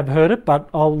of you have heard it, but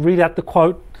I'll read out the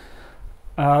quote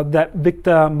that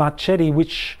Victor Marchetti,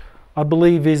 which I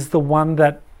believe is the one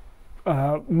that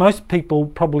most people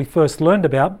probably first learned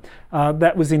about.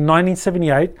 That was in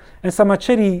 1978. And so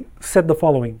Marchetti said the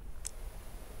following.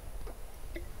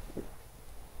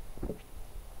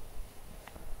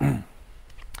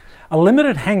 A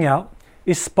limited hangout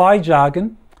is spy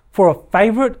jargon for a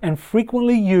favourite and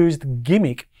frequently used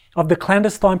gimmick of the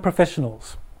clandestine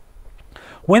professionals.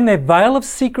 When their veil of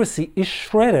secrecy is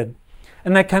shredded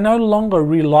and they can no longer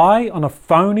rely on a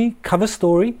phony cover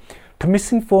story to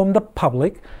misinform the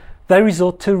public, they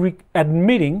resort to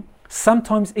admitting,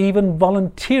 sometimes even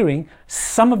volunteering,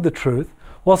 some of the truth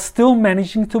while still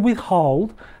managing to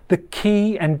withhold the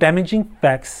key and damaging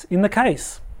facts in the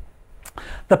case.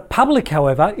 The public,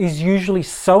 however, is usually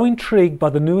so intrigued by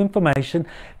the new information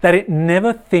that it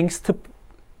never thinks to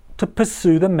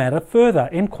pursue the matter further,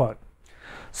 end quote.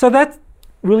 So that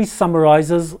really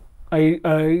summarizes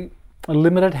a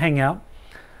limited hangout,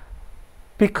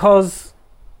 because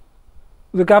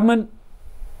the government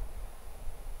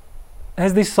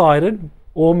has decided,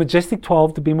 or Majestic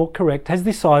 12 to be more correct, has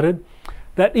decided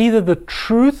that either the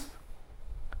truth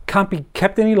can't be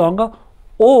kept any longer,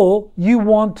 or you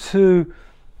want to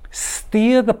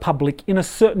steer the public in a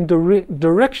certain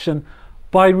direction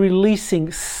by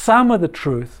releasing some of the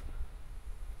truth,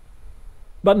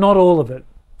 but not all of it.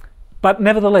 But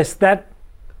nevertheless, that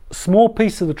small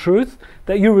piece of the truth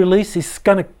that you release is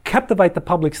going to captivate the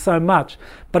public so much,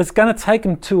 but it's going to take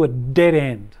them to a dead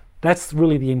end. That's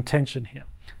really the intention here,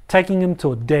 taking them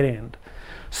to a dead end.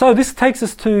 So this takes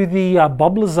us to the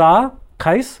Bob Lazar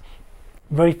case,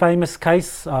 very famous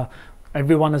case.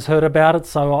 Everyone has heard about it,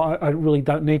 so I really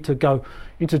don't need to go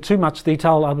into too much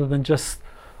detail other than just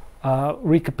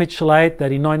recapitulate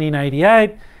that in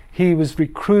 1988 he was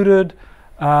recruited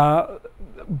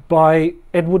by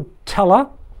Edward Teller,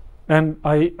 and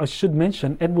I should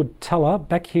mention Edward Teller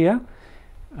back here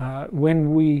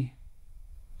when we...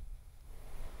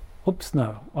 Oops,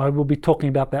 no, I will be talking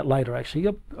about that later actually.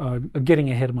 Yep, I'm getting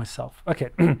ahead of myself. Okay,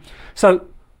 so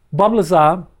Bob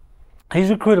Lazar, he's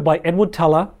recruited by Edward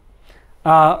Teller.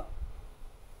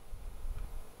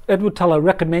 Edward Teller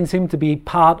recommends him to be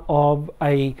part of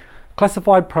a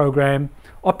classified program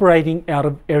operating out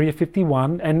of Area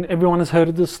 51, and everyone has heard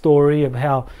of the story of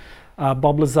how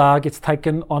Bob Lazar gets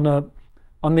taken on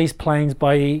these planes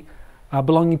by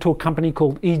belonging to a company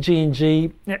called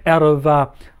EG&G out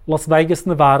of Las Vegas,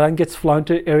 Nevada, and gets flown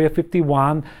to Area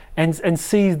 51 and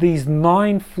sees these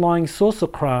 9 flying saucer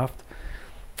craft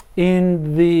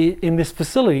in this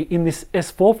facility, in this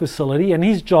S4 facility, and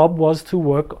his job was to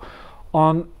work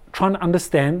on trying to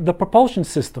understand the propulsion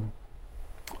system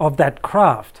of that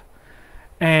craft.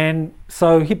 And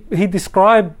so he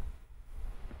described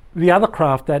the other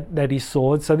craft that he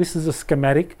saw. So this is a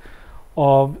schematic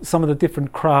of some of the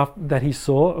different craft that he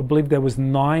saw. I believe there was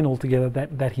 9 altogether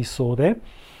that he saw there.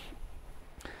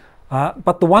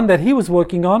 But the one that he was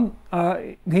working on,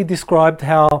 he described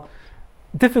how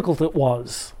difficult it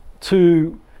was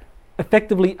to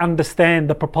effectively understand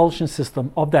the propulsion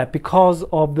system of that because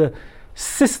of the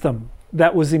system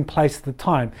that was in place at the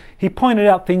time. He pointed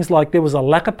out things like there was a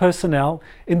lack of personnel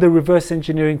in the reverse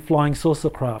engineering flying saucer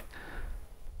craft.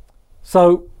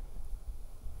 So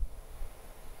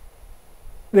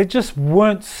there just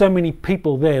weren't so many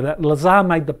people there. That Lazar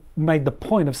made the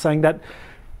point of saying that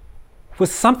for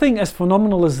something as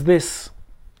phenomenal as this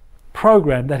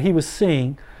program that he was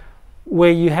seeing,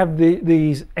 where you have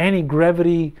these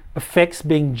anti-gravity effects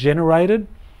being generated,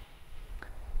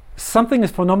 something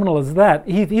as phenomenal as that,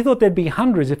 he thought there'd be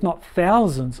hundreds, if not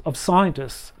thousands, of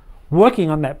scientists working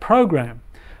on that program.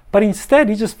 But instead,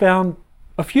 he just found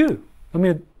a few. I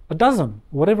mean, a dozen,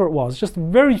 whatever it was, just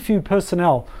very few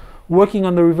personnel working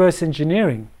on the reverse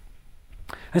engineering.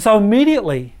 And so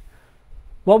immediately,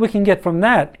 what we can get from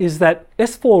that is that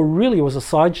S4 really was a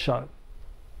sideshow,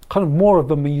 kind of more of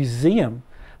a museum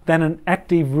than an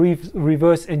active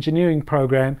reverse engineering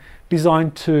program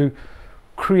designed to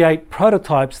create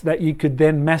prototypes that you could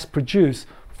then mass produce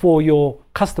for your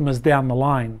customers down the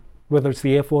line, whether it's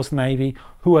the Air Force, Navy,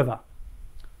 whoever.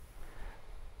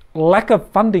 Lack of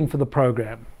funding for the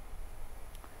program.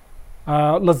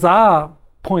 Lazar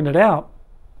pointed out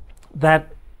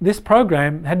that this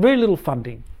program had very little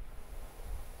funding,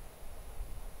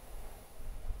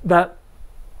 that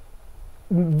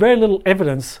very little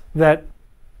evidence that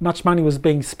much money was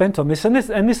being spent on this, and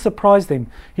this surprised him.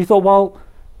 He thought, well,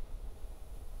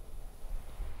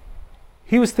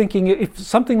 he was thinking if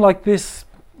something like this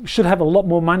should have a lot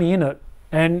more money in it,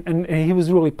 and he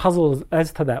was really puzzled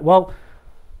as to that. Well,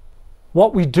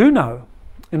 what we do know,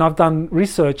 and I've done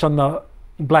research on the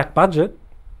black budget,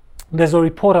 there's a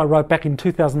report I wrote back in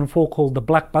 2004 called the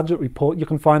Black Budget Report. You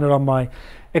can find it on my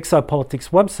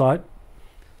Exopolitics website.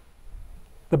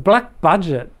 the black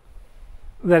budget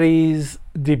that is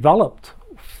developed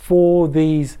for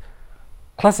these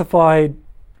classified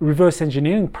reverse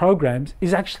engineering programs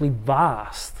is actually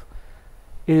vast.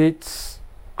 It's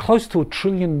close to $1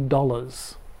 trillion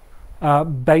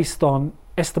based on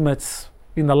estimates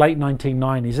in the late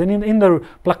 1990s. And in the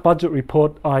Black Budget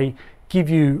report, I give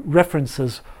you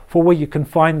references for where you can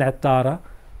find that data,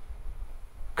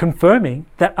 confirming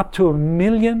that up to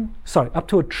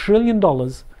 $1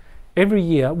 trillion every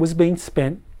year was being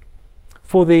spent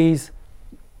for these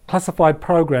classified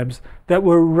programs that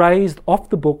were raised off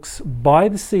the books by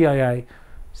the CIA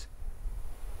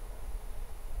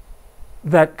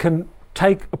that can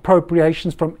take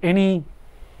appropriations from any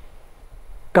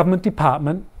government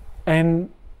department and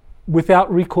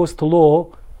without recourse to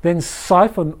law then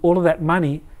siphon all of that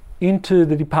money into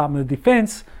the Department of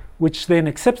Defense, which then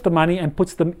accepts the money and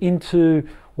puts them into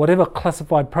whatever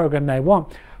classified program they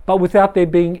want, but without there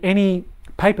being any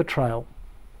paper trail,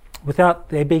 without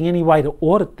there being any way to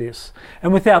audit this,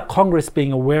 and without Congress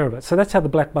being aware of it. So that's how the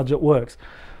black budget works.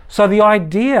 So the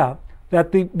idea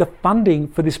that the funding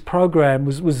for this program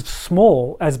was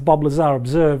small, as Bob Lazar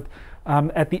observed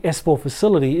at the S4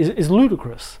 facility, is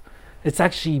ludicrous. It's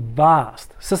actually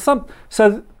vast. So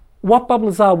what Bob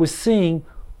Lazar was seeing,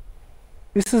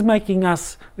 this is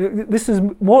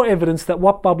more evidence that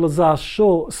what Bob Lazar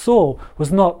saw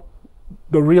was not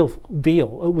the real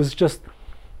deal. It was just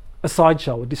a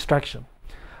sideshow, a distraction.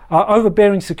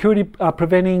 Overbearing security,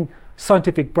 preventing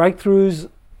scientific breakthroughs,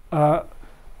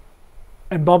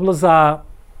 and Bob Lazar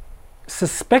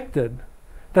suspected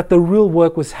that the real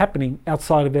work was happening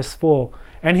outside of S4,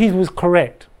 and he was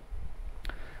correct.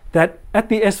 That at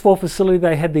the S4 facility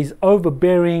they had these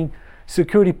overbearing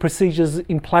security procedures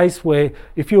in place where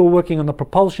if you were working on the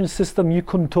propulsion system, you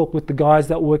couldn't talk with the guys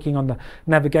that were working on the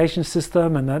navigation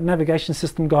system, and the navigation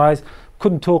system guys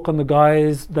couldn't talk on the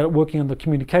guys that were working on the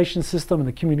communication system, and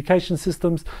the communication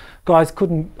systems guys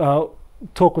couldn't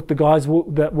talk with the guys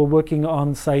that were working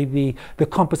on, say, the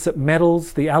composite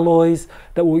metals, the alloys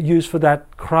that were used for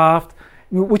that craft,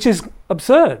 which is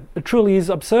absurd. It truly is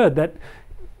absurd that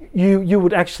you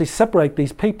would actually separate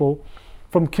these people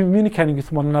from communicating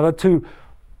with one another to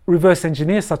reverse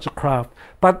engineer such a craft.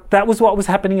 But that was what was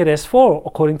happening at S4,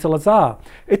 according to Lazar.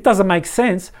 It doesn't make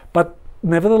sense, but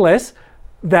nevertheless,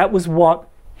 that was what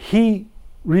he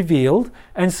revealed.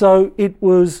 And so it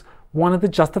was one of the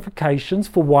justifications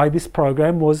for why this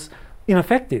program was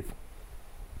ineffective.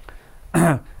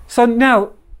 So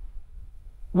now,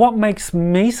 what makes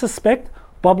me suspect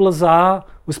Bob Lazar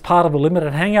was part of a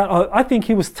limited hangout? I think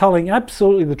he was telling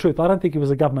absolutely the truth. I don't think he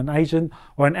was a government agent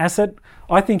or an asset.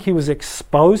 I think he was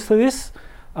exposed to this,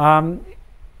 and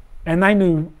they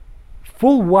knew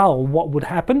full well what would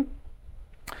happen.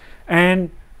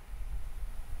 And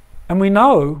we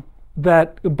know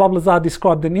that Bob Lazar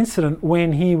described an incident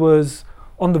when he was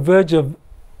on the verge of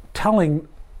telling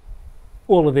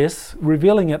all of this,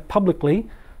 revealing it publicly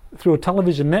through a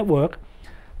television network,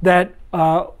 that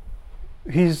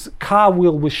his car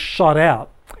wheel was shot out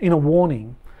in a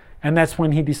warning. And that's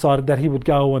when he decided that he would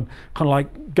go and kind of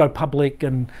like go public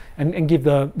and give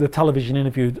the television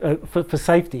interview for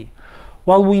safety.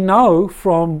 Well, we know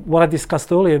from what I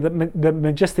discussed earlier that the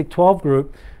Majestic 12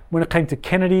 group, when it came to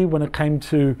Kennedy, when it came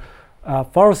to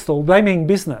Forrestal, they mean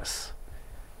business.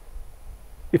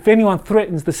 If anyone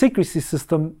threatens the secrecy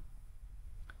system,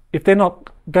 if they're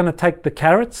not going to take the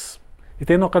carrots, if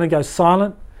they're not going to go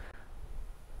silent,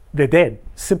 they're dead.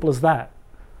 Simple as that.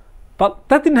 But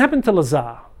that didn't happen to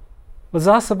Lazar.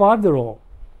 Lazar survived it all.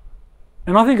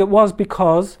 And I think it was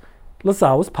because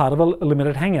Lazar was part of a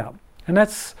limited hangout. And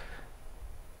that's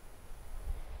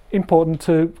important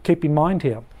to keep in mind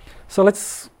here. So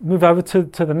let's move over to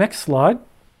the next slide.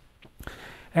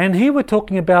 And here we're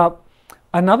talking about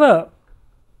another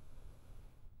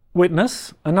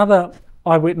witness, another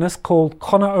eyewitness called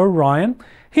Connor O'Ryan.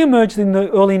 He emerged in the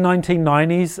early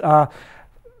 1990s.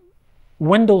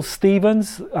 Wendell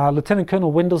Stevens, Lieutenant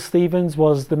Colonel Wendell Stevens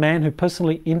was the man who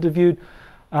personally interviewed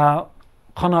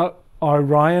Connor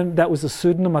O'Ryan. That was a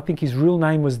pseudonym. I think his real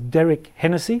name was Derek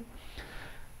Hennessy.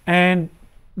 And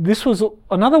this was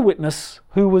another witness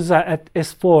who was at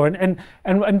S4.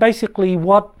 And basically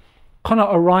what Connor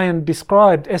O'Ryan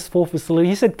described S4 facility,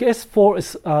 he said the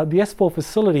S4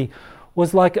 facility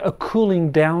was like a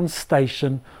cooling down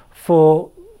station for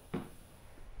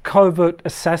covert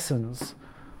assassins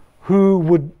who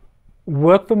would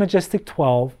work for Majestic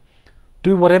 12,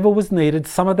 do whatever was needed.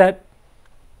 Some of that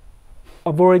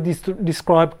I've already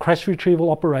described, crash retrieval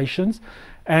operations,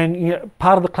 and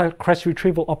part of the crash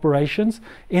retrieval operations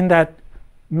in that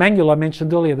manual I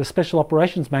mentioned earlier, the Special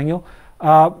Operations Manual,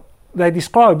 they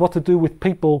describe what to do with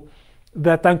people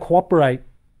that don't cooperate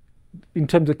in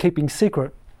terms of keeping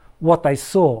secret what they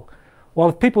saw. Well,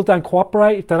 if people don't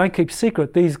cooperate, if they don't keep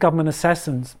secret, these government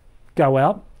assassins go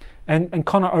out, and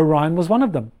Conor O'Ryan was one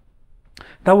of them.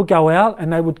 They would go out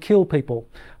and they would kill people.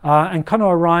 And Conor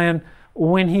O'Ryan,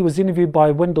 when he was interviewed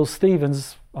by Wendell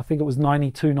Stevens, I think it was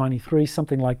 92, 93,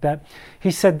 something like that,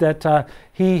 he said that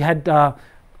he had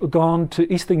gone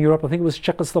to Eastern Europe, I think it was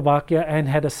Czechoslovakia, and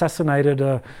had assassinated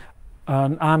an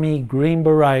army Green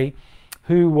Beret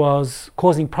who was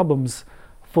causing problems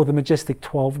for the Majestic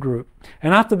 12 group.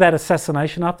 And after that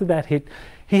assassination, after that hit,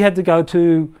 he had to go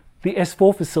to the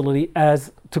S4 facility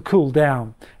to cool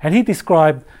down. And he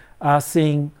described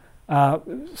seeing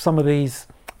some of these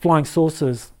flying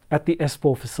saucers at the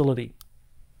S4 facility.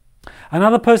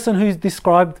 Another person who's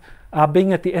described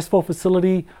being at the S4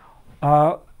 facility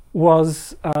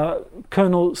was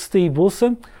Colonel Steve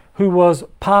Wilson, who was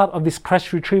part of this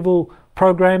crash retrieval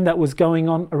program that was going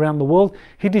on around the world.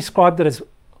 He described it as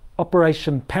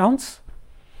Operation Pounce,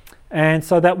 and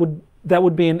so that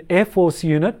would be an Air Force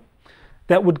unit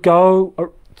that would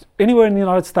go anywhere in the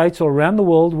United States or around the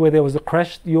world where there was a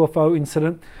crashed UFO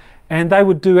incident, and they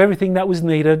would do everything that was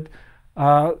needed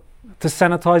to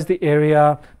sanitize the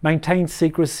area, maintain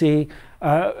secrecy,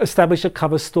 establish a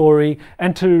cover story,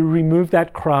 and to remove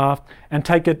that craft and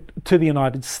take it to the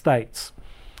United States.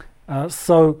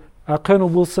 So Colonel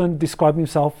Wilson described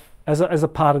himself as a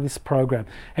part of this program.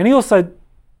 And he also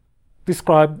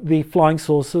described the flying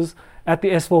saucers at the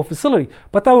S4 facility,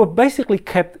 but they were basically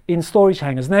kept in storage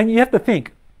hangars. Now you have to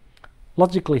think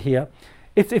logically here,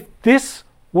 if this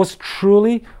was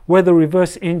truly where the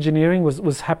reverse engineering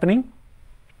was happening,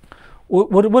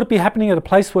 would it be happening at a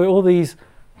place where all these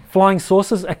flying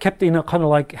saucers are kept in a kind of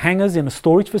like hangars in a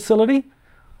storage facility?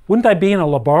 Wouldn't they be in a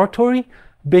laboratory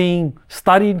being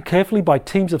studied carefully by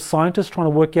teams of scientists trying to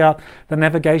work out the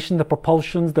navigation, the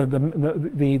propulsions,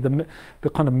 the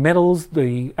kind of metals,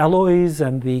 the alloys,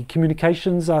 and the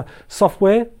communications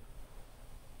software?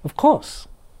 Of course.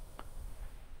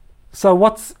 So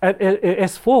what's at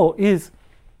S4 is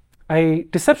a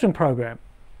deception program.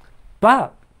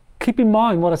 But keep in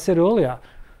mind what I said earlier.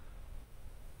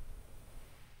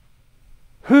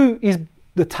 Who is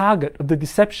the target of the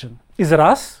deception? Is it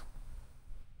us?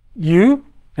 You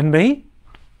and me?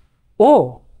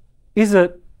 Or is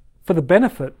it for the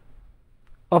benefit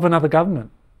of another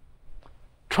government?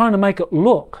 Trying to make it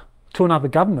look to another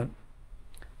government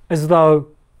as though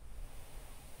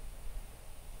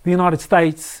the United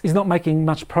States is not making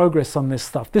much progress on this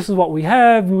stuff. This is what we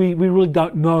have. We really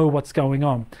don't know what's going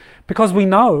on. Because we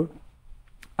know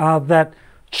that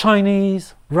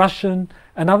Chinese, Russian,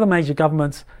 and other major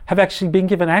governments have actually been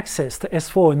given access to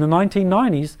S4. In the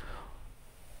 1990s,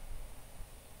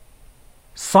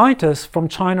 scientists from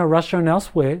China, Russia, and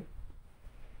elsewhere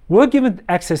were given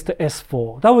access to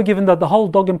S4. They were given the whole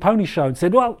dog and pony show and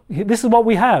said, well, this is what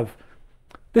we have.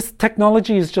 This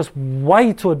technology is just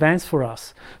way too advanced for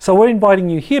us. So we're inviting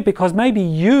you here because maybe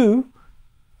you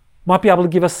might be able to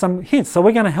give us some hints. So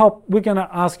we're going to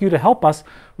ask you to help us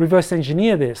reverse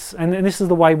engineer this. And this is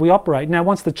the way we operate. Now,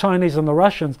 once the Chinese and the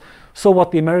Russians saw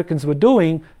what the Americans were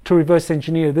doing to reverse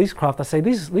engineer these craft, they say,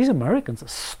 these Americans are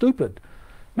stupid.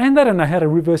 Man, they don't know how to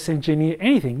reverse engineer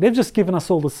anything. They've just given us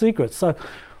all the secrets. So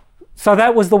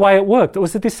that was the way it worked. It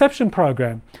was a deception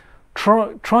program,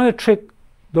 trying to trick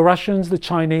the Russians, the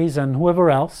Chinese, and whoever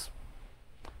else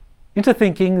into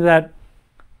thinking that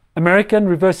American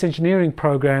reverse engineering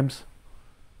programs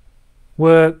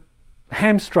were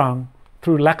hamstrung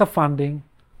through lack of funding,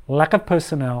 lack of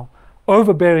personnel,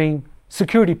 overbearing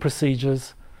security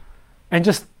procedures, and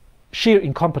just sheer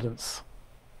incompetence.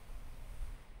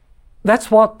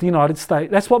 That's what the United States,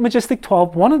 that's what Majestic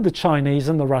 12 wanted the Chinese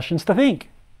and the Russians to think.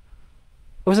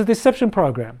 It was a deception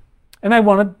program. And they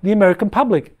wanted the American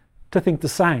public to think the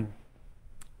same.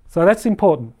 So that's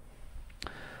important.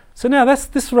 So now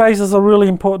this raises a really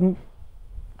important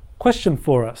question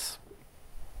for us.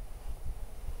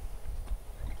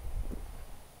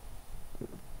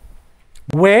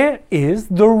 Where is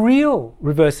the real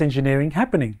reverse engineering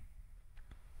happening?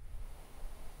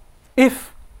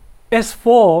 If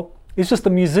S4 is just a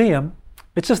museum,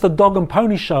 it's just a dog and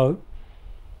pony show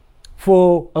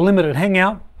for a limited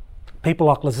hangout, people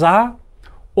like Lazar,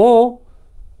 or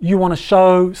you want to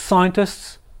show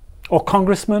scientists or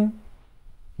congressmen,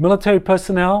 military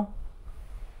personnel,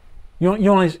 you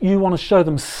want to show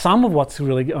them some of what's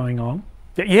really going on.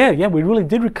 Yeah, we really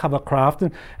did recover craft,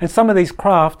 and some of these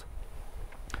craft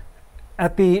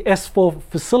at the S4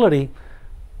 facility,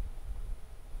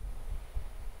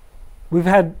 we've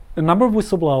had a number of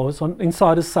whistleblowers,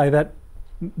 insiders say that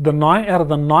out of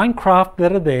the 9 craft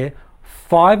that are there,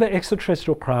 5 are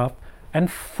extraterrestrial craft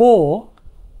and 4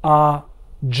 are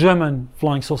German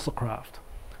flying saucer craft.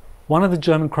 One of the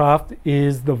German craft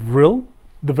is the Vril,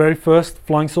 the very first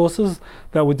flying saucers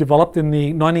that were developed in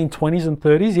the 1920s and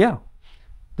 30s. Yeah,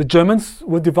 the Germans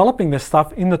were developing this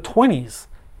stuff in the 20s.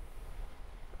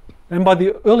 And by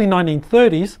the early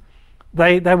 1930s,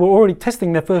 they were already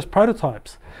testing their first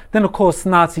prototypes. Then, of course,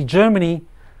 Nazi Germany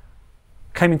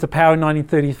came into power in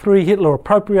 1933. Hitler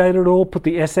appropriated it all, put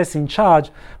the SS in charge.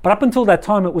 But up until that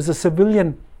time, it was a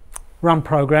civilian-run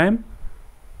program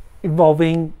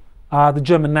involving the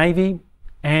German Navy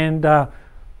and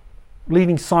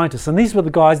leading scientists. And these were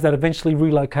the guys that eventually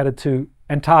relocated to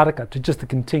Antarctica to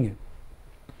continue.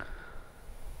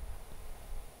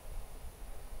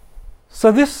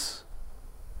 So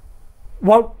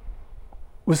what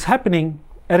was happening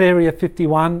at Area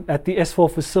 51 at the S4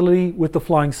 facility with the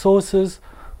flying saucers,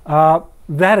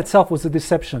 that itself was a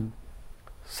deception.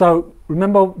 So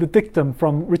remember the dictum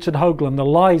from Richard Hoagland, the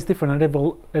lie is different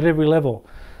at every level.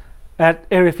 At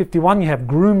Area 51 you have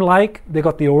Groom Lake, they've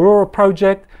got the Aurora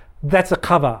project, that's a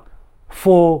cover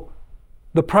for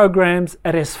the programs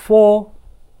at S4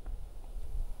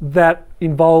 that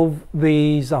involve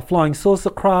these flying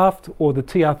saucer craft or the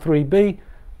TR-3B,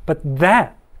 but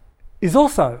that is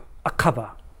also a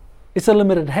cover. It's a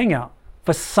limited hangout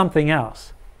for something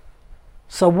else.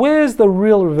 So where's the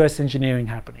real reverse engineering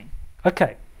happening?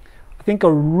 Okay, I think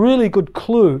a really good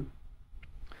clue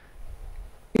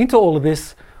into all of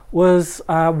this was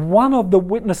one of the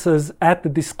witnesses at the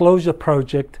Disclosure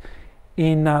Project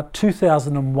in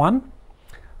 2001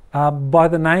 by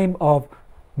the name of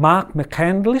Mark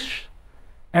McCandlish.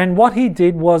 And what he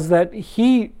did was that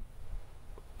he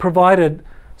provided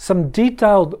some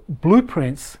detailed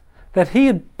blueprints that he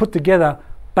had put together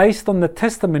based on the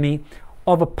testimony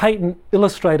of a patent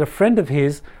illustrator friend of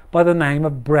his by the name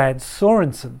of Brad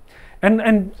Sorensen. And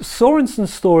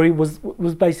Sorensen's story was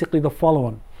basically the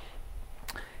following.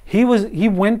 He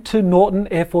went to Norton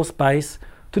Air Force Base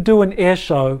to do an air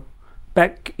show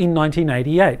back in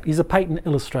 1988. He's a patent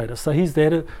illustrator, so he's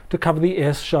there to cover the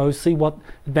air show, see what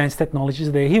advanced technologies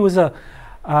are there. He was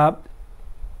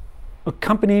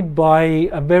accompanied by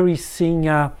a very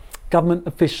senior government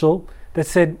official that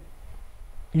said,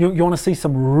 you want to see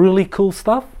some really cool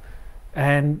stuff?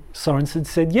 And Sorensen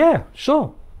said, yeah,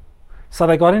 sure. So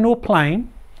they got into a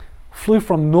plane, flew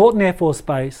from Norton Air Force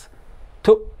Base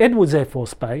to Edwards Air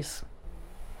Force Base,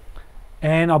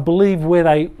 and I believe where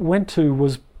they went to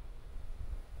was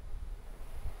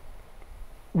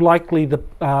likely the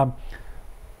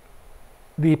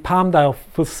Palmdale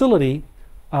facility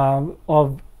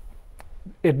of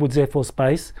Edwards Air Force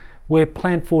Base, where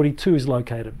Plant 42 is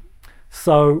located.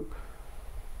 So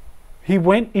he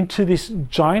went into this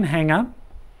giant hangar,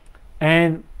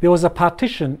 and there was a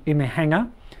partition in the hangar.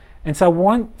 And so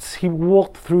once he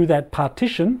walked through that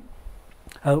partition,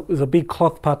 it was a big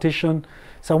cloth partition.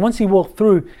 So once he walked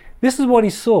through, this is what he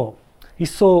saw. He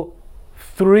saw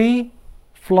 3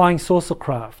 flying saucer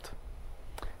craft.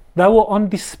 They were on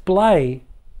display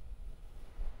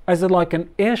as like an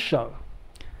air show.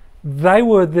 They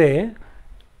were there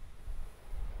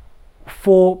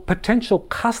for potential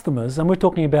customers, and we're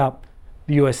talking about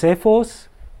the US Air Force,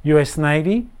 US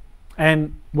Navy,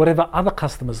 and whatever other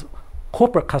customers,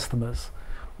 corporate customers,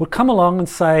 would come along and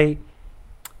say,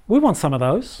 we want some of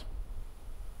those.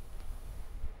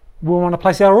 We want to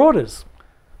place our orders.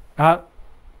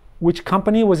 Which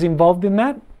company was involved in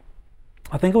that?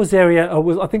 I think it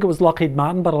was Lockheed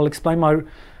Martin, but I'll explain my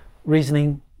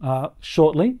reasoning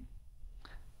shortly.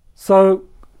 So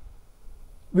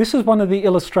this is one of the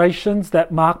illustrations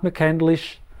that Mark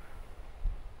McCandlish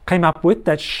came up with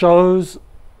that shows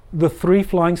the 3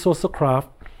 flying saucer craft.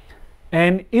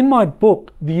 And in my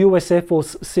book, the US Air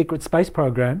Force Secret Space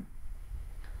Program,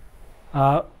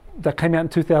 that came out in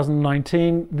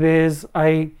 2019, there's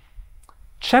a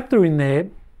chapter in there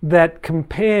that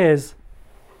compares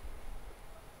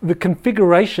the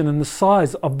configuration and the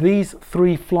size of these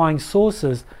 3 flying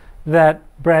saucers that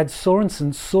Brad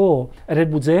Sorensen saw at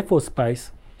Edwards Air Force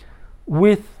Base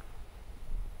with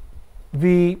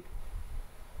the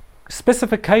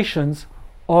specifications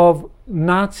of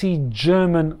Nazi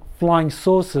German flying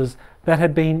saucers that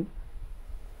had been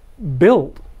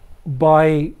built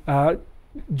by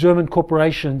German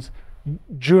corporations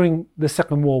during the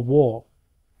Second World War.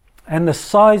 And the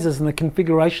sizes and the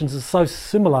configurations are so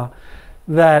similar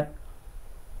that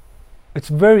it's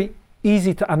very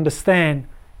easy to understand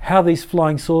how these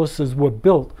flying saucers were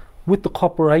built with the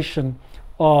cooperation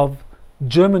of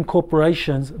German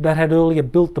corporations that had earlier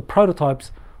built the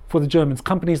prototypes for the Germans.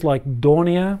 Companies like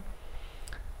Dornier,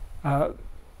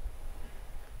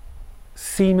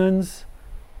 Siemens.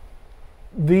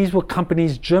 These were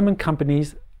companies, German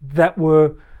companies, that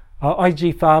were,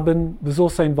 IG Farben was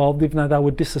also involved, even though they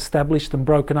were disestablished and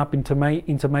broken up into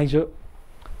major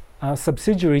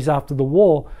subsidiaries after the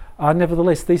war.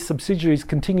 Nevertheless, these subsidiaries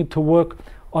continued to work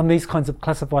on these kinds of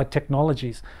classified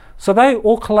technologies. So they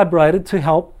all collaborated to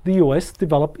help the US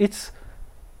develop its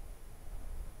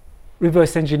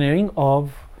reverse engineering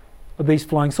of these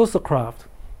flying saucer craft.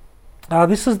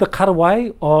 This is the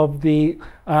cutaway of the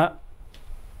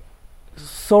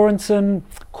Sorensen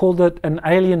called it an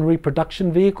alien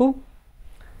reproduction vehicle,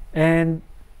 and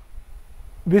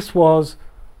this was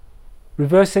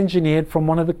reverse engineered from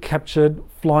one of the captured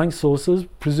flying saucers,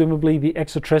 presumably the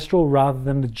extraterrestrial rather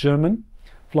than the German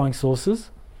flying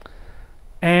saucers.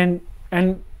 And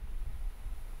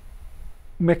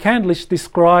McCandlish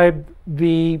described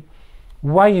the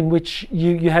way in which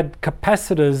you had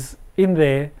capacitors in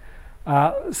there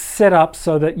set up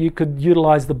so that you could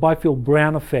utilize the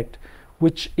Byfield-Brown effect,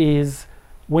 which is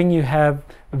when you have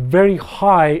a very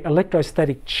high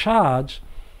electrostatic charge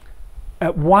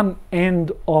at one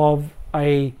end of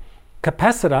a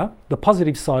capacitor, the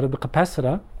positive side of the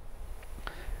capacitor.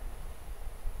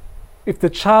 If the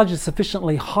charge is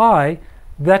sufficiently high,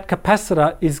 that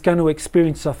capacitor is going to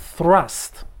experience a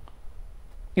thrust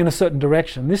in a certain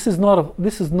direction. This is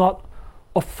not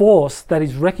a force that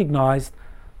is recognized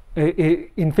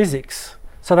in physics.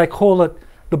 So they call it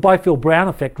the Byfield-Brown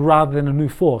effect rather than a new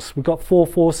force. We've got 4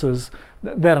 forces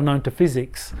that are known to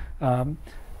physics. So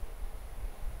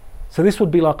this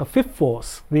would be like a 5th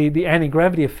force, the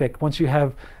anti-gravity effect. Once you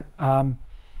have a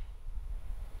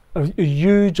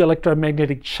huge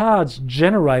electromagnetic charge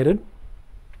generated,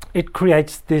 it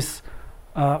creates this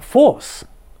force,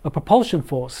 a propulsion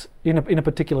force in a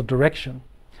particular direction.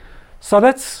 So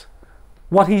that's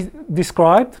what he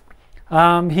described.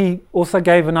 He also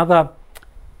gave another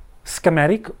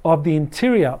schematic of the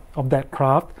interior of that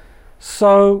craft.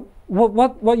 So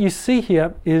what you see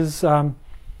here is a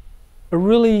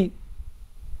really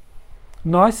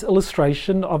nice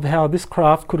illustration of how this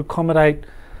craft could accommodate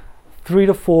 3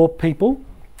 to 4 people.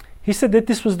 He said that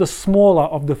this was the smaller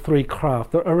of the 3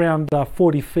 craft, around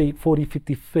 40 feet,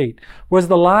 50 feet, whereas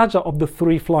the larger of the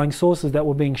 3 flying saucers that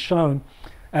were being shown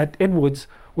at Edwards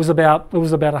was about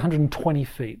 120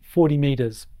 feet, 40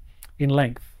 meters in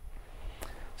length.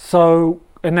 So,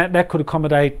 and that could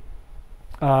accommodate,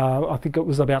 I think it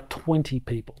was about 20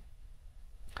 people.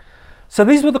 So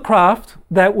these were the craft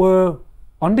that were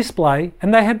on display,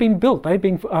 and they had been built. They had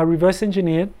been reverse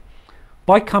engineered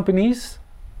by companies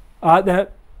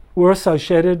that were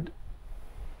associated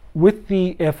with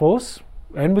the Air Force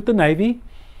and with the Navy,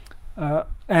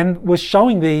 and were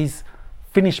showing these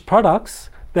finished products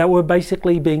that were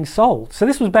basically being sold. So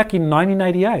this was back in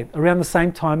 1988, around the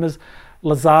same time as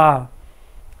Lazar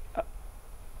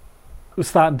was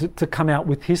starting to come out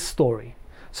with his story.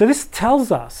 So this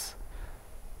tells us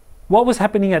what was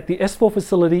happening at the S4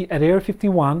 facility at Area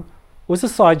 51 was a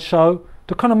sideshow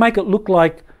to kind of make it look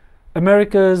like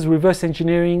America's reverse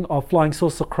engineering of flying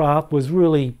saucer craft was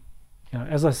really,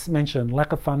 as I mentioned,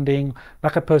 lack of funding,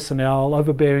 lack of personnel,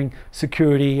 overbearing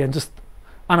security, and just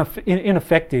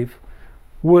ineffective.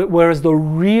 Whereas the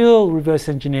real reverse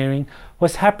engineering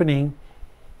was happening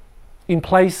in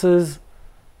places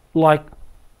like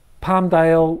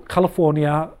Palmdale,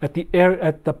 California,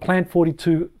 at the Plant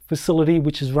 42 facility,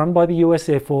 which is run by the US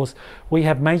Air Force. We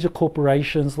have major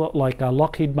corporations like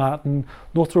Lockheed Martin,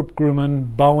 Northrop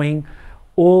Grumman, Boeing,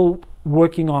 all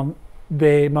working on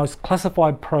their most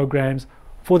classified programs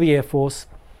for the Air Force.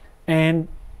 And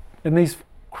these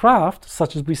craft,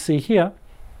 such as we see here,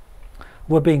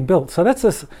 were being built. So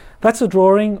that's a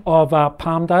drawing of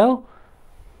Palmdale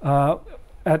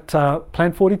at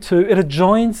Plant 42. It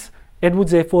adjoins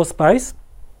Edwards Air Force Base.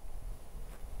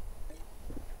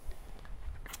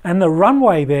 And the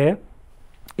runway there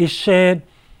is shared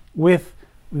with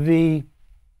the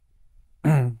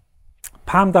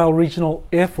Palmdale Regional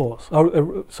Air Force,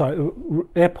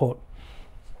 airport.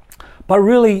 But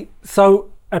really,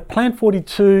 so at Plant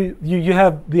 42, you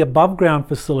have the above ground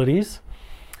facilities,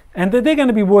 and they're going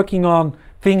to be working on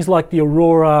things like the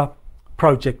Aurora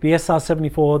project, the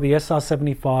SR-74, the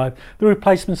SR-75, the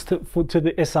replacements to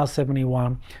the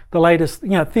SR-71, the latest,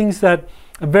 things that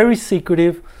are very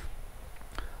secretive,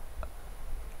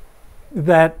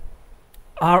 that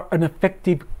are an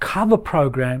effective cover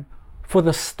program for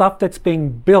the stuff that's being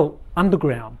built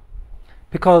underground.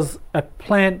 Because at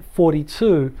Plant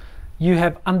 42, you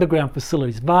have underground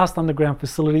facilities, vast underground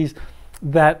facilities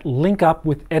that link up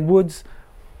with Edwards,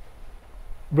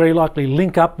 very likely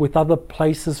link up with other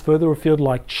places further afield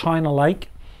like China Lake,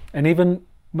 and even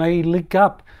may link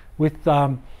up with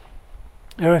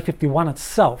Area 51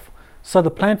 itself. So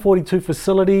the Plan 42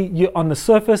 facility, on the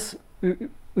surface,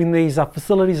 in these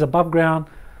facilities above ground,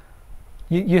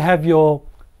 you have your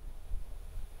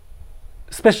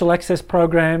special access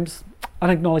programs,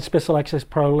 unacknowledged special access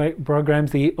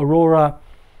programs, the Aurora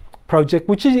project,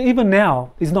 which is, even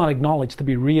now is not acknowledged to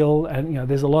be real, and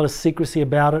there's a lot of secrecy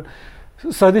about it.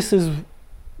 So this is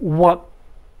what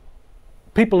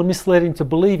people are misled into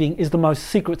believing is the most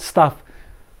secret stuff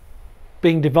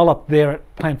being developed there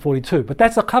at Plant 42. But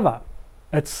that's a cover.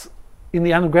 It's in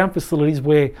the underground facilities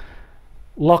where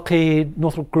Lockheed,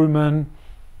 Northrop Grumman,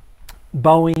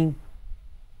 Boeing,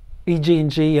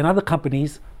 EG&G and other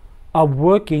companies are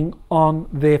working on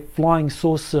their flying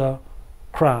saucer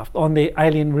craft, on their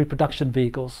alien reproduction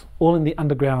vehicles, all in the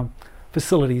underground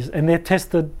facilities, and they're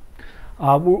tested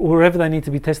wherever they need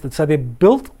to be tested. So they're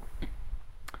built,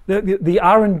 the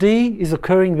R&D is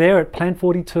occurring there at Plant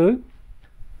 42.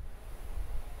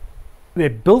 They're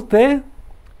built there,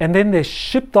 and then they're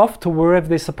shipped off to wherever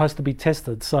they're supposed to be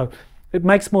tested. So it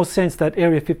makes more sense that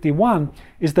Area 51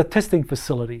 is the testing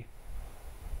facility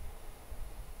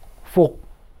for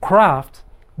craft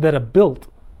that are built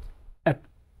at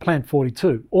Plant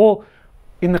 42, or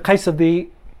in the case of the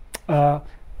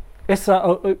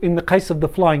in the case of the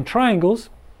flying triangles,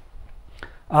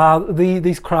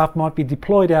 these craft might be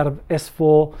deployed out of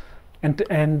S4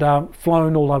 and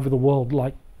flown all over the world,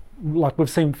 like we've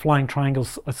seen flying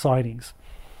triangles sightings.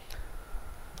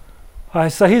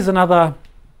 So here's another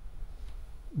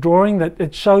drawing that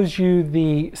it shows you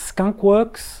the Skunk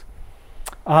Works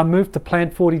moved to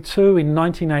Plant 42 in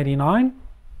 1989.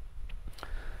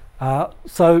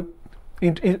 So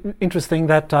interesting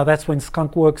that that's when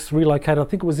Skunk Works relocated. I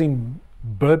think it was in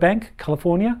Burbank,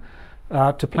 California,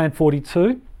 to Plant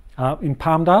 42 in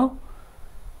Palmdale.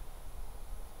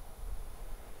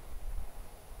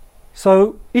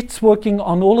 So it's working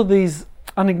on all of these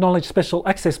unacknowledged special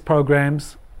access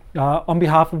programs on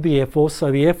behalf of the Air Force.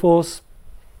 So the Air Force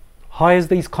hires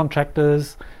these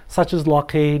contractors such as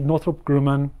Lockheed, Northrop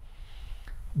Grumman,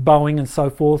 Boeing and so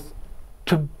forth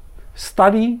to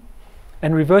study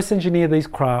and reverse engineer these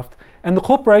craft. And the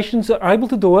corporations are able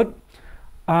to do it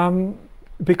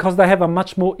because they have a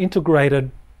much more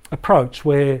integrated approach,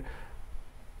 where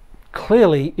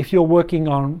clearly if you're working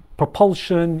on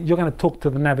propulsion, you're going to talk to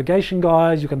the navigation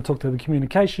guys, you're going to talk to the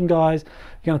communication guys,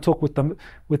 you're going to talk with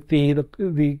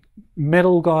the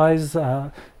metal guys,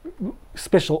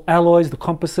 special alloys, the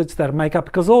composites that make up,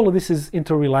 because all of this is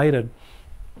interrelated.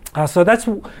 So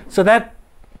that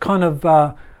kind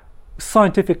of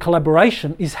scientific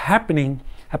collaboration is happening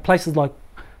at places like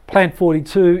Plant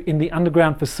 42 in the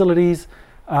underground facilities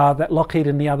that Lockheed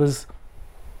and the others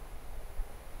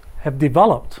have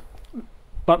developed,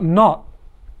 but not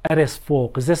at S4,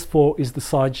 because S4 is the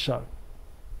sideshow.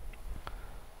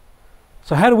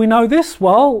 So how do we know this?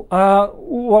 Well,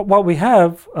 what we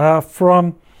have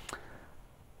from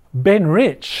Ben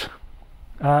Rich,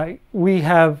 we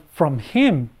have from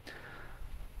him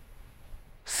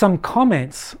some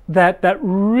comments that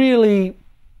really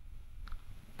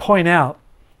point out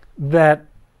that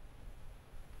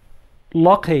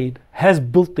Lockheed has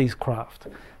built these craft,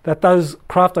 that those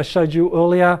craft I showed you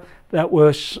earlier that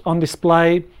were on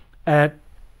display at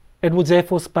Edwards Air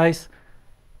Force Base,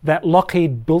 that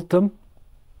Lockheed built them.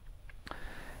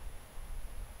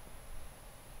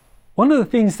 One of the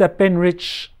things that Ben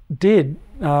Rich did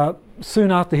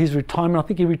soon after his retirement, I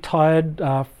think he retired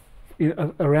around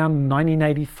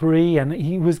 1983, and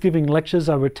he was giving lectures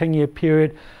over a 10-year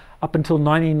period up until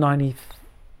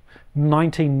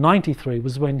 1993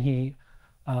 was when he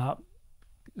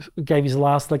gave his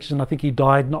last lecture, and I think he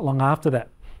died not long after that.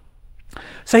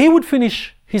 So he would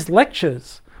finish his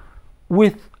lectures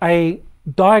with a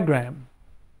diagram,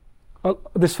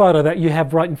 this photo that you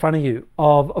have right in front of you,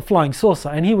 of a flying saucer,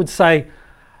 and he would say,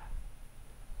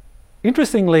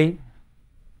 interestingly,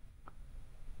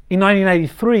 in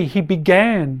 1983, he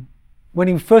began, when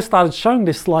he first started showing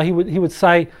this slide, he would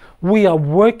say, we are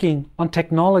working on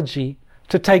technology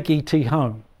to take ET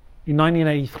home, in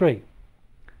 1983.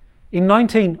 In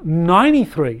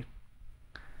 1993,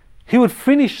 he would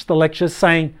finish the lecture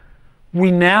saying,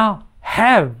 we now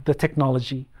have the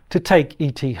technology to take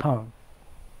ET home.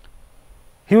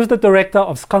 He was the director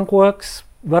of Skunk Works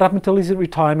right up until his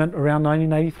retirement around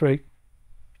 1983.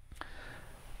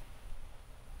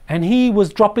 And he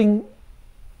was dropping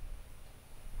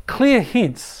clear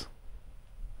hints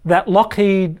that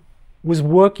Lockheed was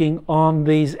working on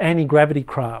these anti-gravity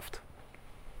craft.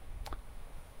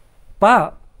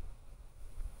 But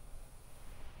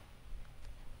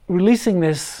releasing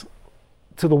this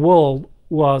to the world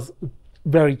was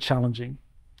very challenging.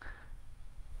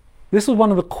 This was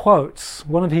one of the quotes,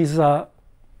 one of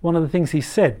the things he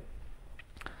said.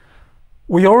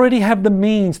 We already have the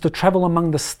means to travel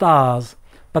among the stars,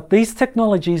 but these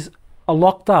technologies are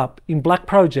locked up in black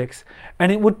projects,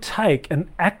 and it would take an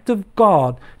act of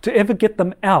God to ever get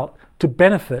them out to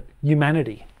benefit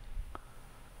humanity.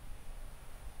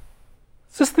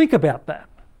 Just think about that.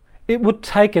 It would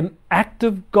take an act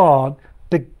of God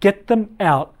to get them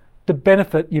out to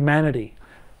benefit humanity.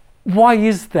 Why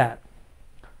is that?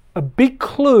 A big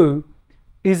clue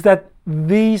is that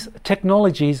these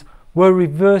technologies were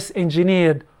reverse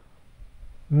engineered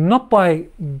not by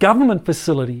government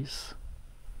facilities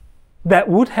that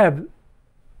would have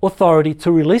authority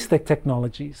to release their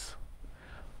technologies,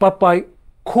 but by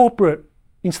corporate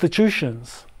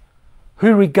institutions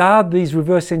who regard these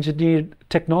reverse engineered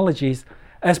technologies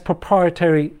as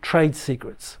proprietary trade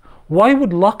secrets. Why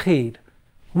would Lockheed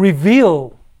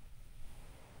reveal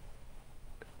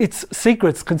its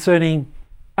secrets concerning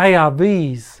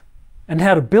ARVs and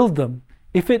how to build them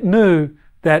if it knew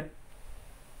that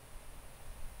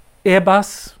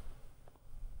Airbus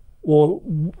or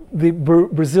the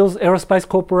Brazil's aerospace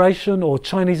corporation or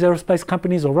Chinese aerospace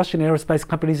companies or Russian aerospace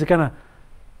companies are going to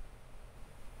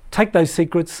take those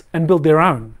secrets and build their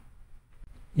own?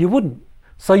 You wouldn't.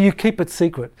 So you keep it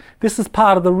secret. This is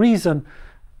part of the reason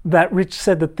that Rich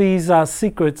said that these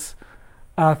secrets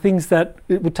are things that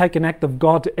it would take an act of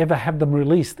God to ever have them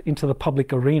released into the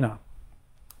public arena.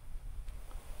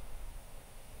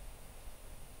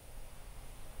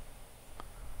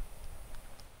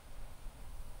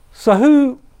 So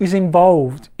who is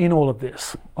involved in all of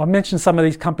this? I mentioned some of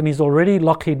these companies already: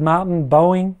 Lockheed Martin,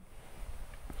 Boeing,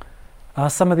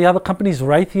 some of the other companies,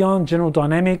 Raytheon, General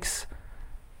Dynamics,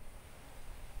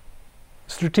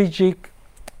 Strategic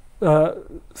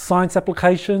Science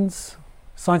Applications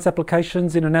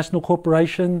International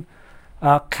Corporation,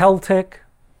 Caltech,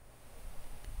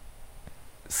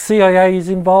 CIA is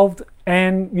involved,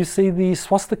 and you see the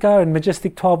swastika and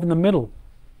Majestic 12 in the middle.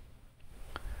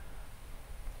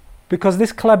 Because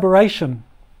this collaboration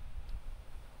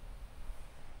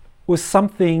was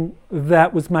something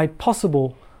that was made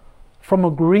possible from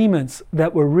agreements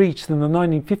that were reached in the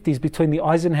 1950s between the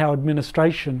Eisenhower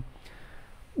administration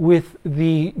with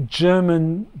the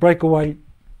German breakaway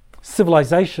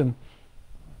civilization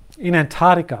in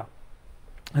Antarctica.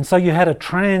 And so you had a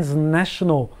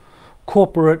transnational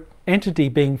corporate entity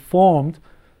being formed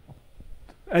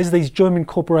as these German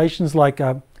corporations like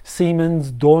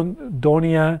Siemens,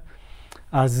 Dornier,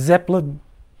 Zeppelin,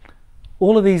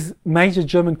 all of these major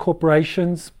German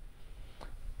corporations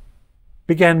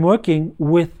began working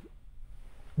with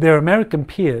their American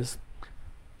peers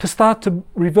to start to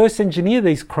reverse engineer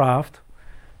these craft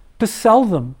to sell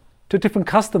them to different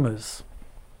customers.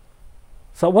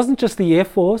 So it wasn't just the Air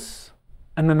Force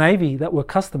and the Navy that were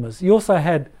customers. You also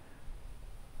had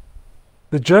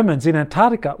the Germans in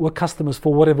Antarctica were customers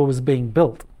for whatever was being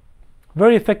built.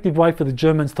 Very effective way for the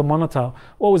Germans to monitor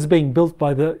what was being built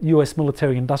by the US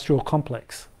military industrial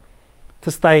complex,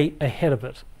 to stay ahead of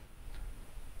it.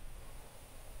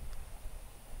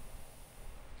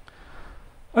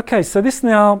 Okay, so this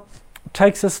now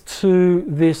takes us to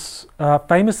this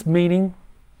famous meeting,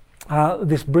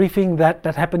 this briefing that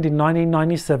happened in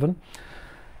 1997.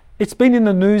 It's been in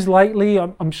the news lately.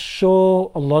 I'm sure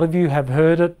a lot of you have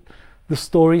heard it, the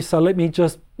story, so let me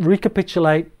just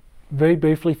recapitulate very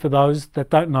briefly for those that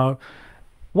don't know.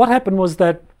 What happened was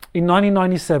that in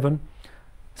 1997,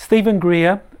 Stephen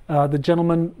Greer, the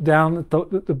gentleman down at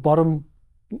the bottom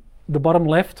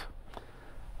left,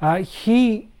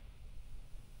 he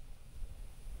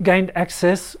gained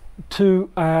access to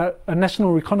a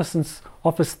National Reconnaissance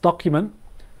Office document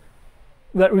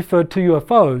that referred to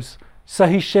UFOs. So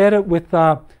he shared it with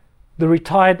the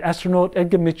retired astronaut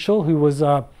Edgar Mitchell, who was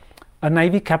a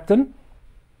Navy captain.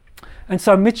 And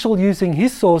so Mitchell, using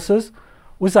his sources,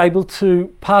 was able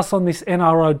to pass on this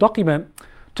NRO document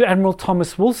to Admiral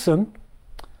Thomas Wilson,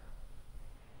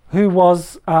 who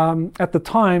was at the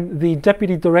time the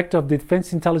Deputy Director of the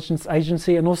Defense Intelligence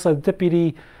Agency and also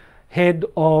Deputy Head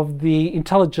of the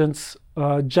Intelligence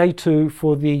J2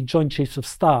 for the Joint Chiefs of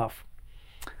Staff.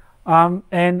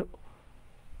 And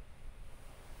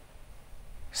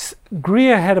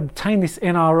Greer had obtained this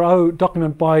NRO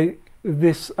document by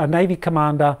this Navy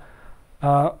Commander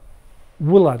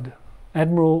Willard,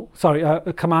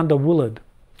 Commander Willard.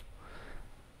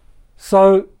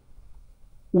 So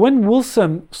when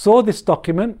Wilson saw this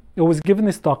document, or was given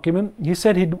this document, he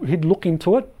said he'd look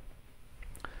into it.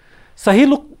 So he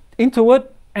looked into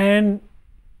it and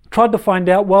tried to find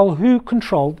out, well, who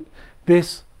controlled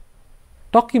this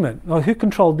document, or who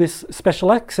controlled this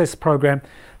special access program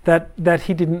that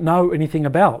he didn't know anything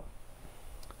about.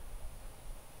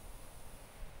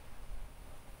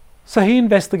 So he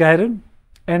investigated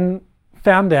and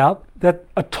found out that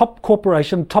a top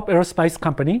corporation, top aerospace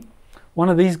company, one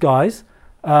of these guys,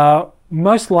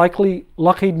 most likely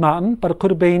Lockheed Martin, but it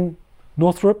could have been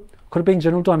Northrop, could have been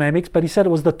General Dynamics, but he said it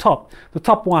was the top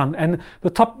one. And the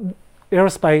top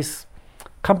aerospace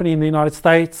company in the United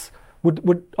States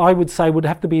would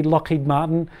have to be Lockheed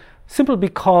Martin, simply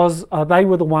because they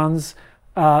were the ones,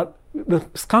 the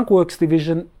Skunk Works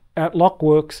division at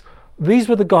Lockworks, these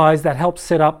were the guys that helped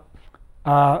set up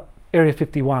Area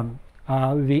 51.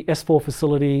 The S4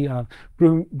 facility,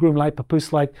 Groom Lake,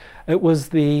 Papoose Lake. It was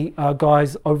the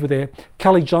guys over there.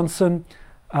 Kelly Johnson,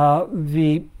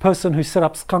 the person who set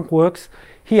up Skunk Works,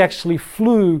 he actually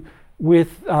flew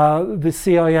with the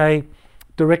CIA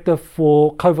director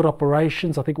for covert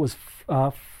operations, I think it was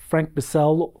Frank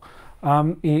Bissell,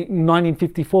 in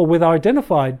 1954, where they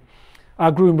identified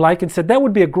Groom Lake and said that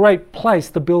would be a great place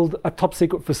to build a top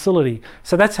secret facility.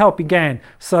 So that's how it began.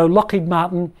 So Lockheed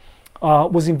Martin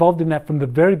was involved in that from the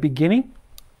very beginning.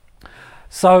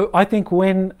 So I think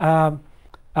when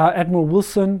Admiral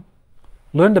Wilson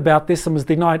learned about this and was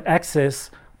denied access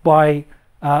by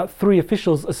 3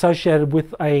 officials associated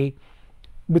with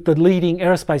the leading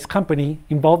aerospace company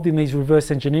involved in these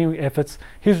reverse engineering efforts,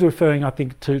 he was referring, I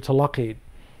think, to Lockheed.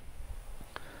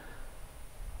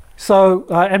 So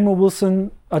Admiral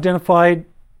Wilson identified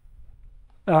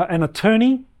an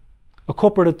attorney, a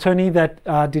corporate attorney that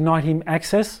denied him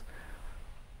access.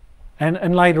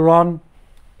 And later on,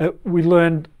 we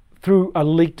learned through a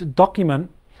leaked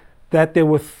document that there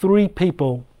were 3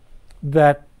 people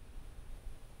that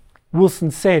Wilson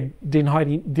said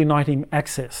denied him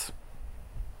access.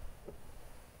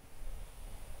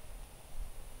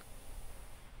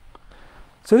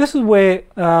 So this is where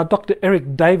Dr.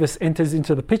 Eric Davis enters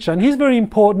into the picture. And he's very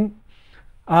important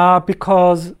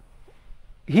because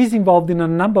he's involved in a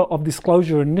number of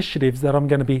disclosure initiatives that I'm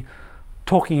going to be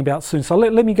talking about soon. So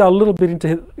let me go a little bit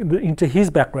into his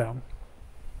background.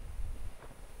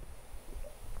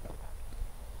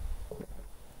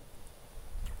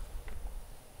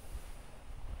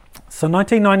 So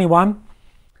 1991,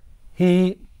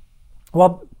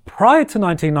 prior to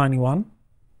 1991,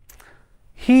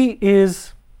 he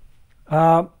is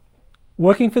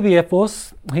working for the Air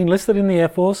Force. He enlisted in the Air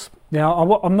Force.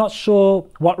 Now, I'm not sure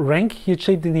what rank he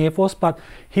achieved in the Air Force, but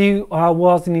he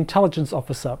was an intelligence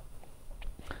officer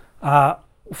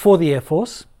for the Air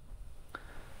Force,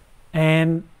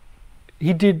 and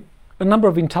he did a number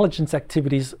of intelligence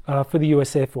activities for the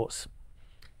US Air Force.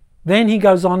 Then he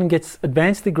goes on and gets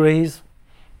advanced degrees,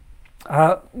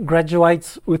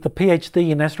 graduates with a PhD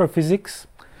in astrophysics.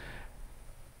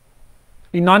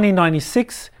 In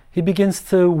 1996, he begins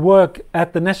to work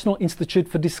at the National Institute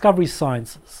for Discovery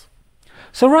Sciences.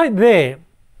 So right there,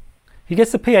 he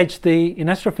gets a PhD in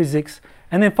astrophysics,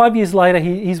 and then 5 years later,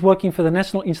 he's working for the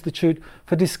National Institute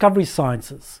for Discovery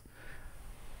Sciences.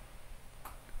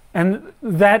 And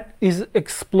that is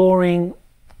exploring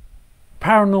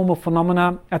paranormal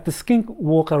phenomena at the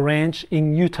Skinwalker Ranch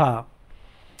in Utah.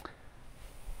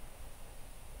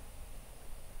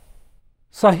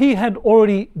 So he had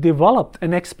already developed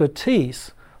an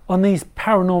expertise on these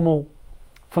paranormal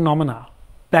phenomena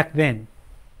back then.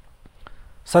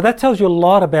 So that tells you a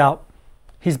lot about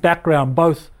his background,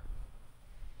 both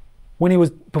when he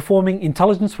was performing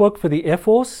intelligence work for the Air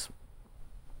Force,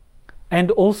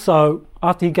 and also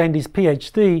after he gained his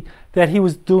PhD, that he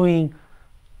was doing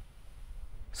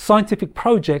scientific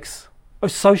projects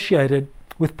associated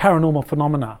with paranormal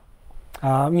phenomena.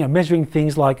 Measuring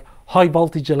things like high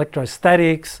voltage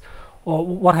electrostatics, or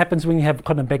what happens when you have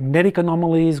kind of magnetic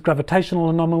anomalies, gravitational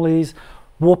anomalies,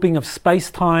 warping of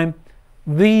space-time.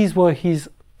 These were his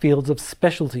fields of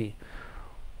specialty,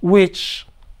 which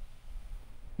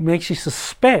makes you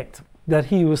suspect that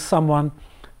he was someone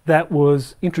that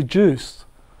was introduced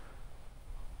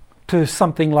to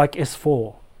something like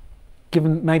S4.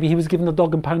 Maybe he was given the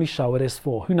dog and pony show at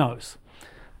S4, who knows?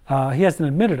 He hasn't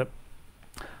admitted it.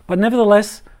 But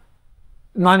nevertheless,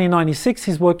 1996,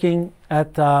 he's working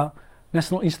at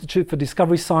National Institute for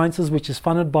Discovery Sciences, which is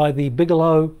funded by the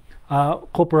Bigelow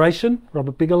Corporation,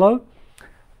 Robert Bigelow.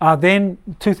 Then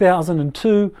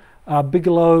 2002,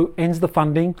 Bigelow ends the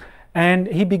funding, and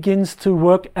he begins to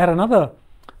work at another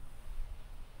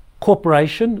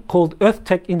corporation called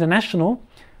EarthTech International,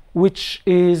 which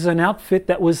is an outfit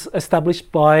that was established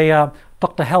by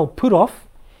Dr. Hal Puthoff,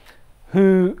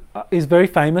 who is very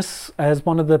famous as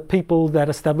one of the people that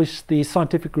established the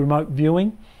scientific remote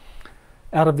viewing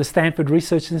out of the Stanford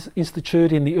Research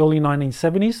Institute in the early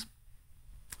 1970s.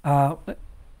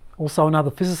 Also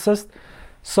another physicist.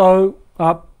 So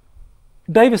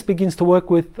Davis begins to work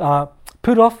with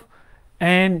Puthoff,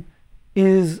 and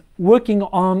is working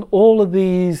on all of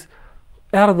these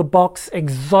out-of-the-box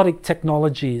exotic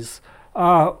technologies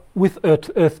with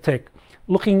Earth Tech,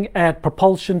 looking at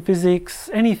propulsion physics,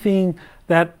 anything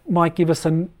that might give us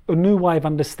a new way of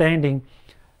understanding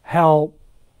how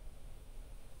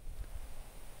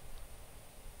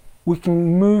we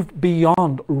can move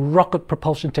beyond rocket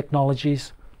propulsion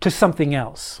technologies to something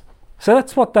else. So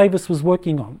that's what Davis was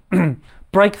working on,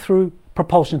 breakthrough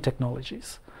propulsion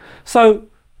technologies. So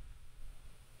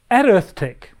at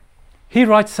EarthTech, he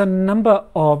writes a number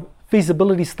of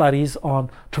feasibility studies on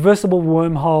traversable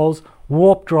wormholes,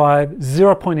 warp drive,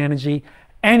 zero-point energy,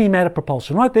 antimatter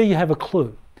propulsion. Right there you have a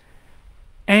clue.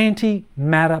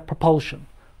 Antimatter propulsion.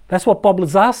 That's what Bob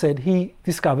Lazar said he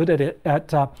discovered at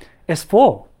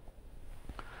S4.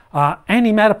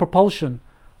 Antimatter propulsion,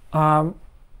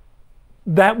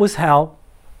 that was how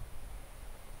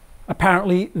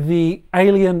apparently the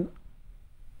alien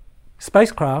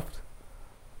spacecraft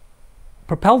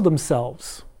propelled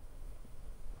themselves.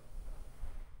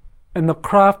 And the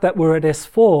craft that were at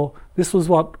S4, this was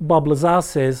what Bob Lazar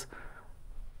says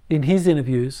in his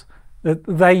interviews, that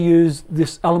they used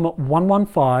this element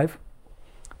 115,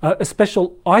 a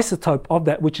special isotope of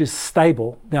that which is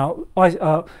stable. Now,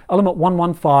 element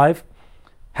 115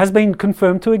 has been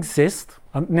confirmed to exist.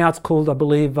 Now it's called, I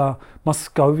believe,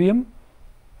 moscovium.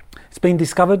 It's been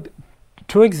discovered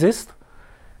to exist,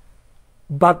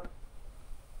 but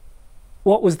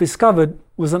what was discovered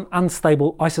was an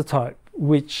unstable isotope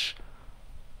which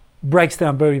breaks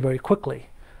down very, very quickly.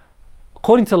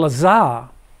 According to Lazar,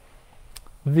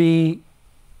 the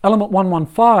element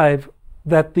 115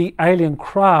 that the alien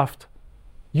craft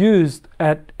used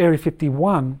at Area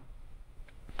 51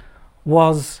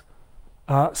 was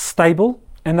stable,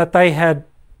 and that they had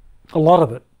a lot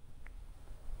of it.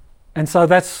 And so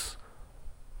that's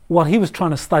what he was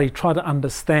trying to study, try to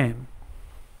understand.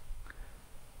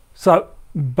 So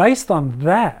based on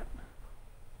that,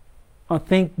 I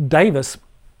think Davis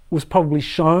was probably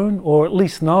shown, or at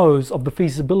least knows, of the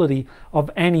feasibility of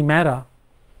antimatter,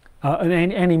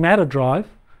 an antimatter drive,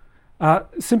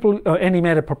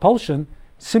 antimatter propulsion,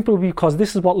 simply because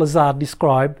this is what Lazar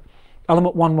described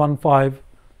element 115,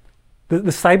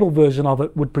 the stable version of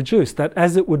it would produce, that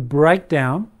as it would break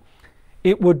down,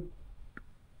 it would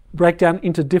break down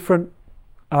into different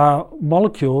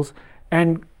molecules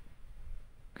and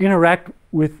interact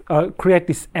with, create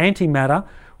this antimatter,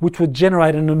 which would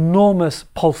generate an enormous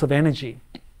pulse of energy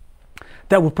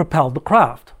that would propel the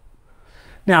craft.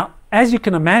 Now, as you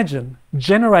can imagine,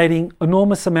 generating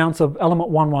enormous amounts of element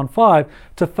 115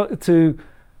 to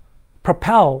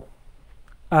propel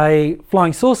a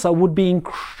flying saucer would be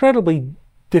incredibly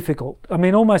difficult. I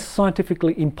mean, almost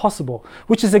scientifically impossible,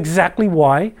 which is exactly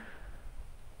why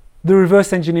the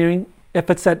reverse engineering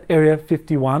efforts at Area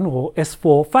 51 or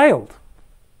S4 failed.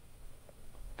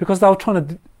 Because they were trying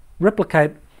to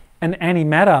replicate an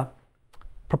antimatter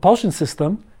propulsion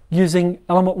system using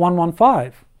element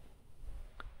 115.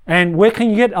 And where can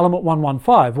you get element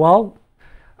 115? Well,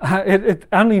 it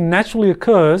only naturally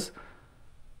occurs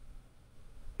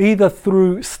either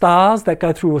through stars that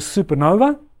go through a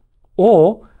supernova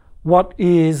or what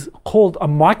is called a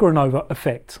micronova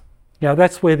effect. Now,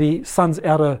 that's where the sun's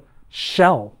outer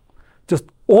shell, just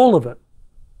all of it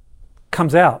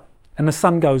comes out and the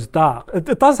sun goes dark.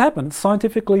 It does happen.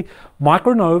 Scientifically,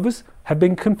 micronovas have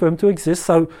been confirmed to exist.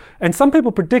 So, and some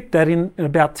people predict that in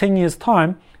about 10 years'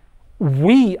 time,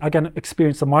 we are going to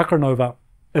experience a micronova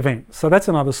event. So that's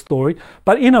another story.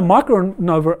 But in a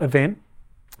micronova event,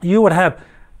 you would have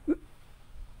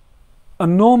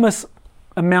enormous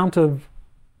amount of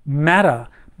matter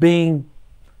being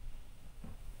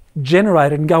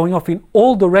generated and going off in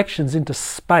all directions into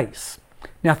space.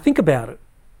 Now think about it.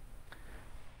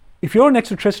 If you're an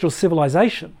extraterrestrial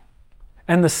civilization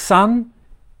and the sun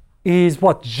is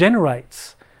what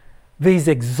generates these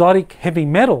exotic heavy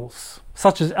metals,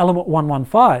 such as element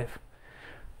 115,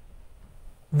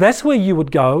 that's where you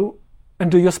would go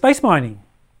and do your space mining.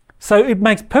 So it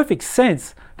makes perfect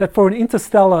sense that for an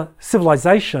interstellar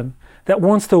civilization that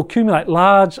wants to accumulate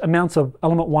large amounts of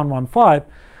element 115,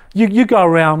 you go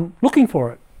around looking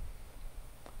for it.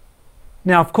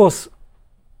 Now, of course,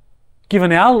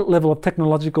 given our level of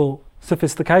technological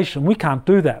sophistication, we can't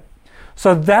do that.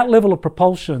 So that level of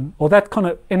propulsion, or that kind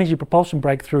of energy propulsion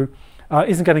breakthrough,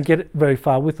 isn't going to get very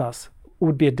far with us. It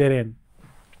would be a dead end.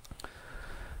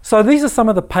 So these are some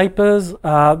of the papers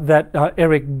that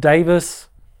Eric Davis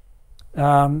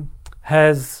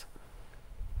has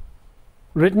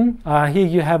written. Here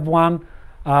you have one.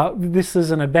 This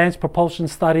is an advanced propulsion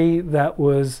study that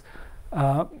was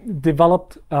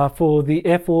developed for the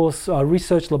Air Force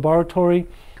Research Laboratory.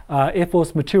 Air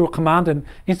Force Material Command, and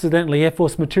incidentally, Air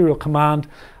Force Material Command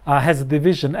has a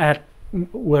division at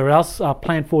where else?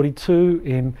 Plant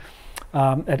 42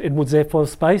 at Edwards Air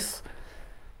Force Base.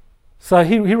 So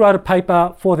he wrote a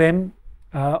paper for them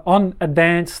on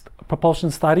advanced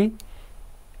propulsion study.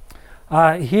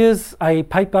 Here's a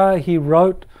paper he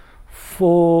wrote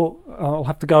for, I'll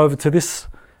have to go over to this,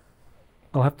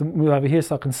 I'll have to move over here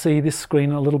so I can see this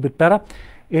screen a little bit better.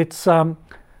 It's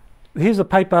here's a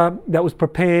paper that was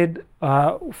prepared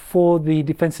for the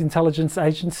Defense Intelligence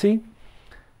Agency,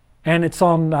 and it's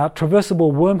on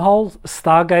traversable wormholes,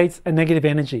 stargates, and negative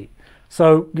energy.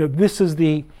 So this is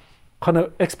the kind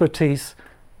of expertise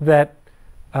that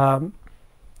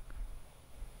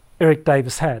Eric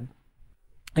Davis had.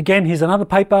 Again, here's another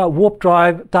paper, warp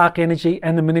drive, dark energy,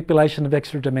 and the manipulation of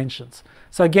extra dimensions.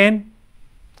 So again,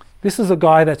 this is a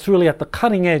guy that's really at the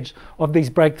cutting edge of these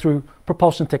breakthrough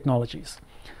propulsion technologies.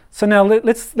 So now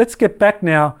let's get back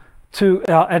now to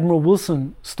our Admiral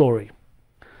Wilson story.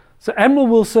 So Admiral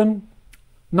Wilson,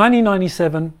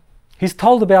 1997, he's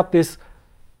told about this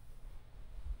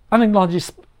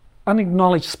unacknowledged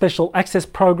special access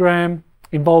program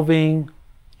involving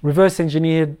reverse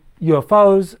engineered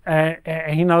UFOs,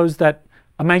 and he knows that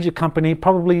a major company,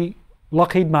 probably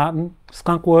Lockheed Martin,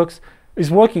 Skunk Works, is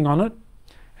working on it,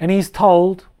 and he's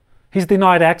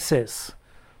denied access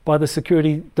by the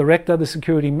security director,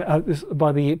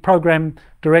 by the program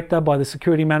director, by the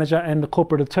security manager, and the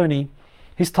corporate attorney.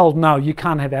 He's told, no, you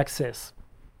can't have access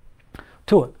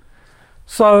to it.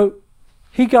 So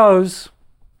he goes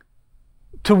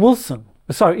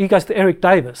to Eric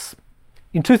Davis.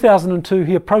 In 2002,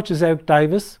 he approaches Eric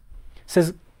Davis,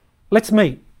 says, let's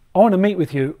meet. I want to meet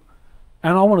with you,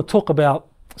 and I want to talk about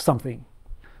something.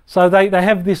 So they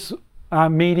have this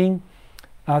meeting.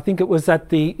 I think it was at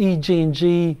the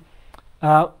EG&G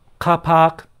car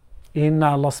park in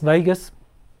Las Vegas.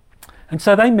 And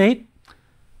so they meet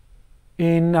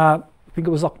in, I think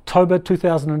it was October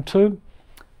 2002,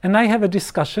 and they have a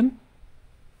discussion.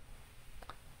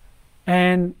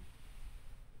 And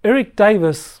Eric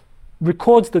Davis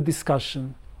records the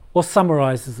discussion or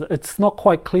summarizes it. It's not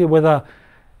quite clear whether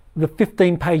the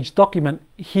 15-page document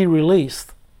he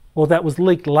released or that was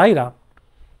leaked later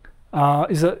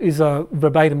is a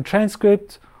verbatim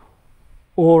transcript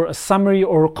or a summary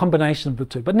or a combination of the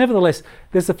two. But nevertheless,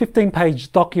 there's a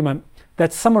 15-page document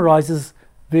that summarizes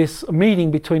this meeting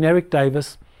between Eric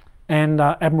Davis and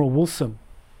Admiral Wilson.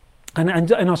 And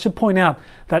I should point out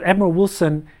that Admiral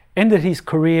Wilson ended his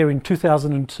career in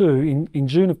 2002, in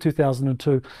June of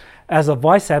 2002, as a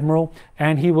vice admiral,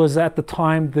 and he was at the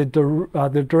time the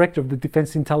director of the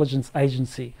Defense Intelligence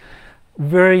Agency.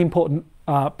 Very important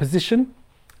position,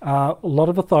 a lot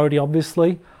of authority,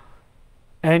 obviously,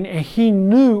 and he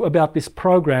knew about this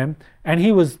program, and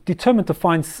he was determined to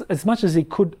find as much as he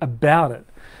could about it.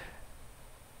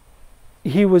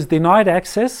 He was denied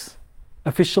access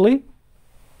officially,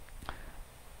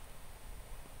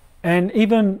 and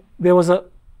even there was a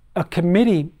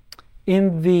committee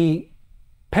in the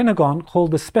Pentagon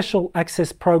called the Special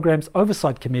Access Programs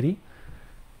Oversight Committee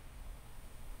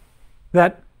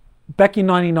that back in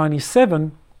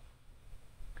 1997,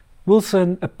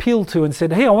 Wilson appealed to and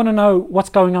said, hey, I want to know what's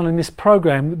going on in this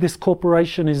program. This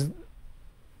corporation is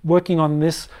working on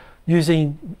this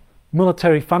using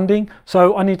military funding,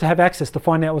 so I need to have access to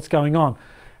find out what's going on.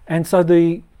 And so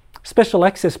the Special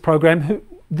Access Program,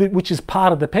 which is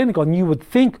part of the Pentagon, you would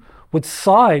think would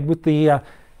side with the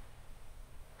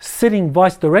sitting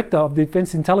vice director of the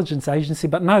Defense Intelligence Agency,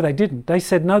 but no, they didn't. They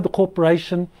said, no, the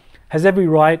corporation has every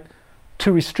right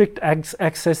to restrict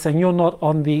access, and you're not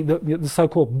on the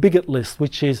so-called bigot list,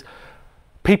 which is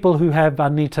people who have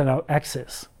need to know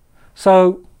access.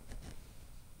 So,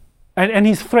 and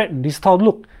he's threatened. He's told,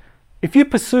 look, if you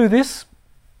pursue this,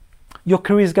 your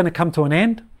career is going to come to an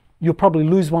end. You'll probably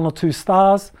lose 1 or 2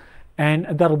 stars, and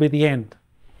that'll be the end.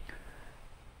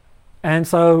 And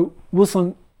so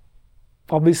Wilson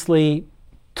obviously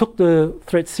took the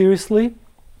threat seriously.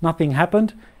 Nothing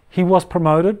happened. He was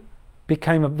promoted,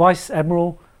 became a vice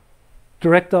admiral,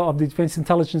 director of the Defense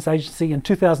Intelligence Agency. In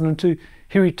 2002,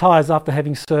 he retires after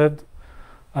having served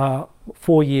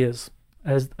 4 years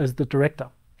as the director.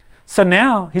 So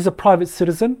now he's a private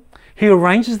citizen. He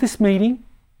arranges this meeting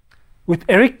with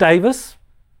Eric Davis,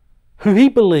 who he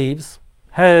believes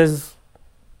has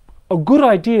a good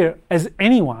idea as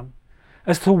anyone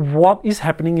as to what is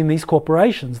happening in these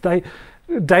corporations.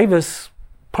 Davis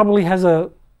probably has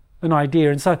an idea.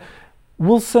 And so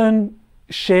Wilson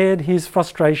shared his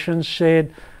frustrations,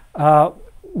 shared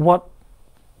what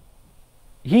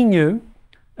he knew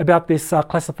about this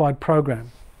classified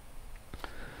program.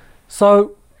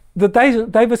 So the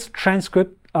Davis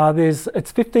transcript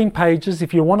It's 15 pages.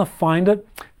 If you want to find it,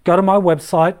 go to my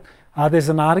website. There's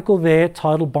an article there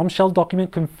titled "Bombshell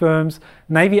Document Confirms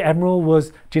Navy Admiral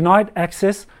Was Denied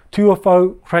Access to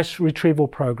UFO Crash Retrieval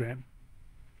Program."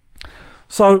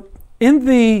 So in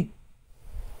this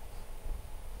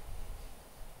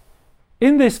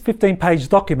 15-page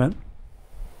document,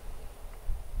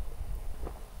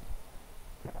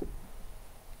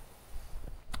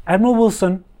 Admiral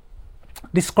Wilson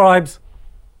describes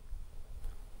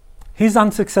his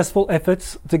unsuccessful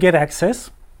efforts to get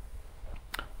access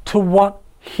to what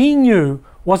he knew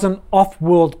was an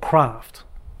off-world craft.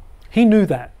 He knew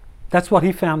that. That's what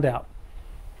he found out.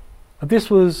 This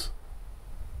was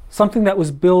something that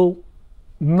was built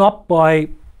not by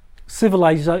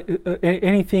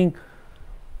anything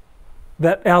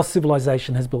that our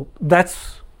civilization has built.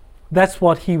 That's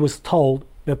what he was told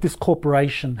that this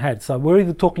corporation had. So we're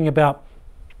either talking about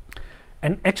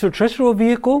an extraterrestrial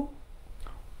vehicle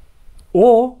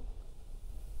or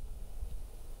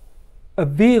a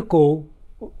vehicle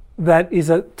that is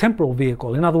a temporal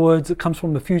vehicle. In other words, it comes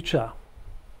from the future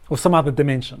or some other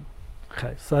dimension.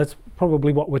 Okay, so that's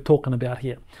probably what we're talking about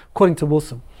here, according to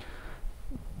Wilson.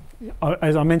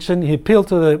 As I mentioned, he appealed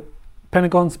to the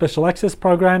Pentagon Special Access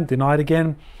Program, denied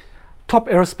again. Top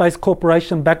aerospace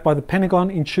corporation backed by the Pentagon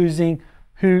in choosing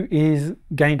who is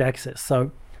gained access.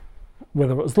 So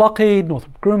whether it was Lockheed,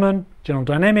 Northrop Grumman, General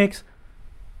Dynamics,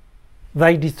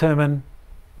 they determine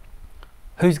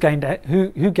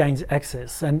who gains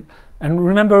access. And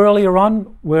remember earlier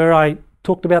on where I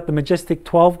talked about the Majestic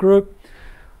 12 group?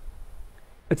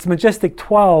 It's Majestic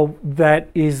 12 that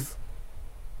is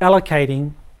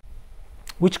allocating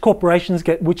which corporations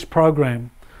get which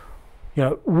program. You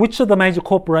know, which of the major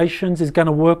corporations is going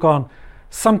to work on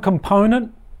some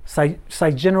component, say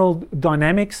General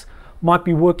Dynamics might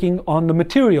be working on the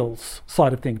materials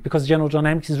side of things, because General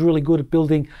Dynamics is really good at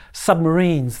building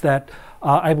submarines that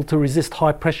are able to resist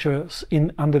high pressures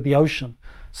under the ocean.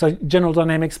 So General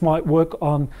Dynamics might work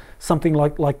on something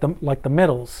like the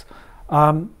metals.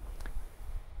 Boeing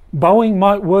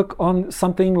might work on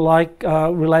something like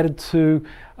related to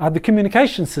the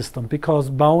communication system, because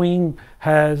Boeing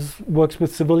works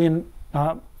with civilian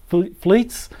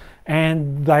fleets,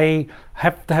 and they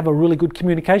have to have a really good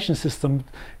communication system,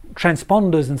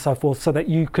 transponders and so forth, so that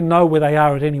you can know where they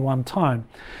are at any one time.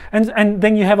 And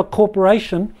then you have a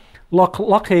corporation,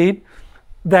 Lockheed,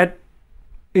 that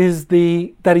is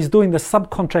doing the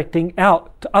subcontracting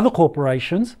out to other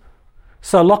corporations.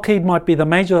 So Lockheed might be the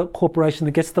major corporation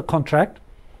that gets the contract,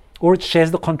 or it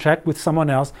shares the contract with someone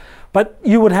else. But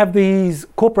you would have these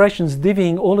corporations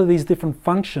divvying all of these different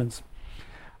functions.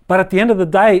 But at the end of the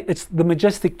day, it's the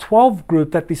Majestic 12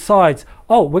 group that decides,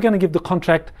 oh, we're going to give the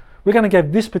contract, we're going to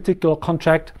give this particular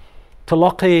contract to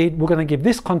Lockheed, we're going to give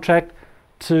this contract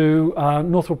to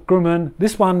Northrop Grumman,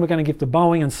 this one we're going to give to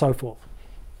Boeing, and so forth.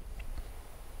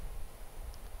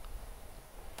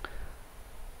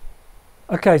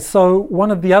 Okay, so one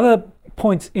of the other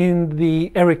points in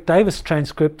the Eric Davis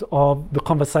transcript of the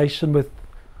conversation with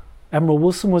Admiral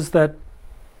Wilson was that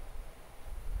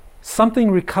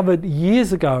something recovered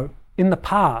years ago in the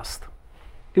past.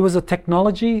 It was a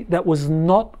technology that was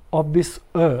not of this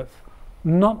earth,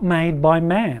 not made by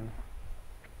man.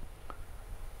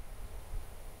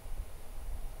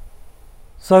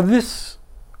 So this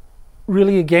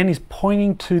really again is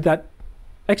pointing to that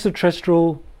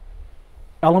extraterrestrial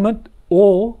element,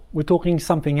 or we're talking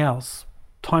something else,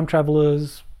 time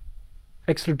travelers,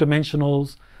 extra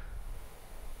dimensionals.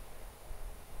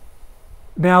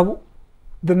 Now,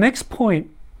 the next point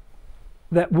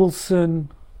that Wilson,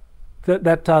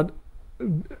 that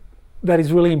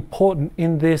is really important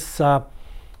in this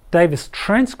Davis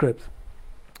transcript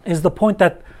is the point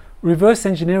that reverse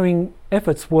engineering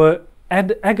efforts were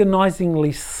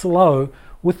agonizingly slow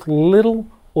with little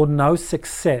or no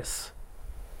success.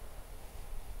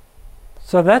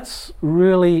 So that's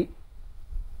really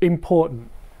important,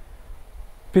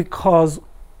 because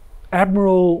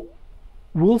Admiral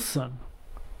Wilson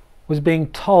was being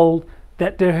told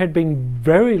that there had been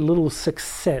very little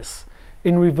success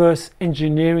in reverse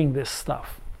engineering this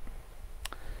stuff.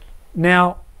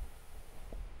 Now,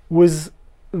 was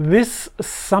this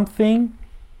something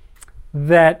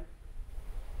that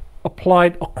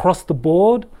applied across the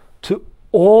board to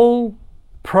all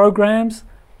programs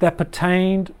that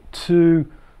pertained to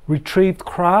retrieved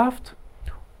craft,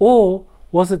 or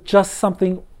was it just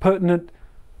something pertinent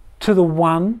to the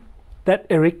one that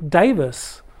Eric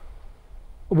Davis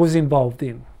was involved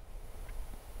in,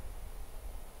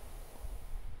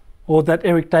 or that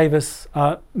Eric Davis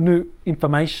knew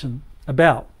information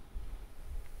about?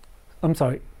 I'm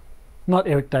sorry, not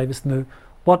Eric Davis knew,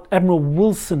 what Admiral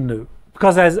Wilson knew.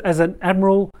 Because as an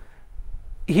admiral,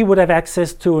 he would have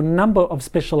access to a number of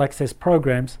special access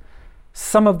programs.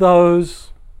 Some of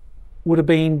those would have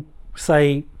been,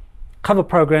 say, cover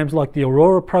programs like the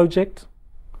Aurora project,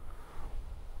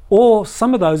 or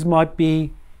some of those might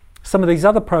be some of these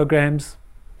other programs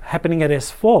happening at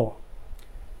S4.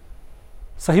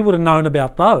 So he would have known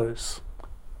about those.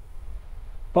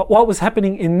 But what was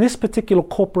happening in this particular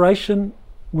corporation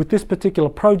with this particular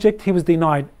project, he was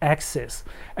denied access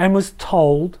and was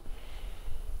told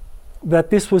that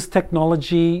this was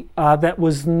technology that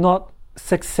was not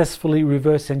successfully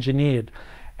reverse engineered,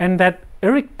 and that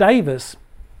Eric Davis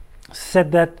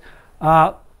said that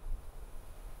the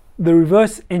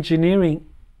reverse engineering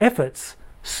efforts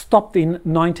stopped in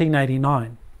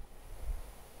 1989.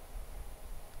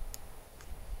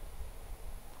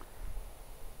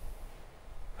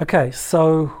 Okay,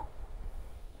 so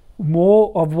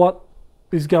more of what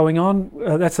is going on.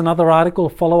 That's another article, a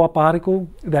follow-up article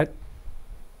that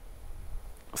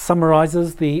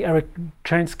summarizes the Eric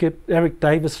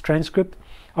Davis transcript.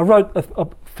 I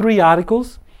wrote 3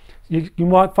 articles. You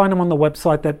might find them on the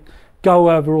website that go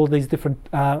over all these different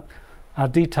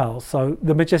details. So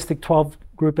the Majestic 12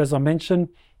 group, as I mentioned,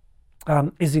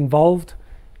 is involved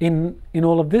in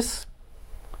all of this.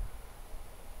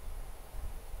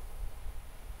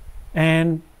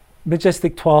 And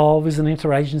Majestic 12 is an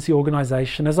interagency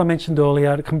organization. As I mentioned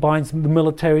earlier, it combines the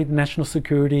military, the national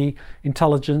security,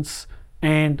 intelligence,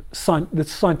 and the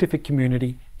scientific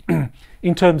community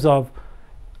in terms of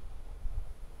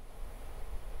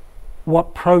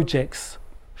what projects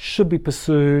should be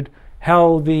pursued,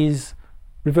 how these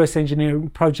reverse engineering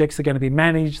projects are going to be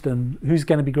managed, and who's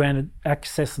going to be granted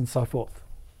access and so forth.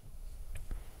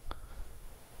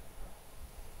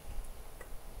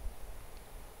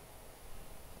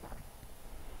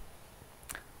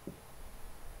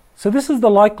 So this is the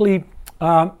likely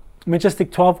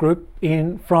Majestic 12 group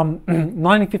from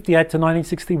 1958 to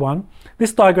 1961.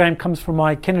 This diagram comes from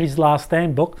my Kennedy's Last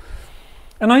Stand book.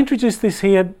 And I introduced this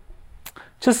here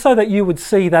just so that you would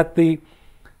see that the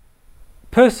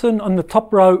person on the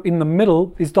top row in the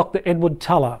middle is Dr. Edward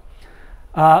Teller,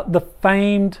 the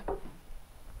famed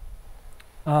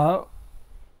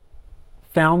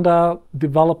founder,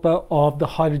 developer of the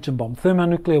hydrogen bomb,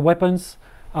 thermonuclear weapons.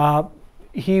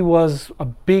 He was a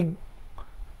big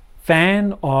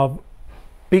fan of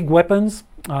big weapons.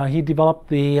 He developed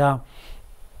he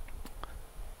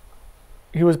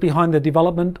was behind the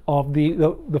development of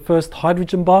the first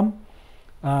hydrogen bomb.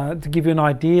 To give you an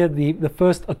idea, the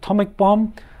first atomic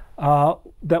bomb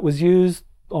that was used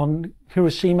on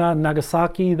Hiroshima and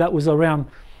Nagasaki, that was around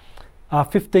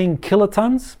 15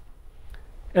 kilotons.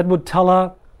 Edward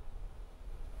Teller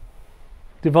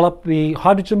developed the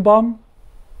hydrogen bomb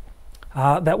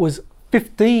that was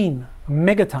 15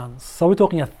 megatons. So we're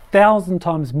talking 1,000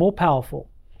 times more powerful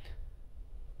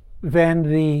than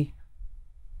the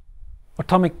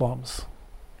atomic bombs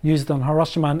used on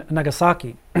Hiroshima and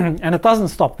Nagasaki. And it doesn't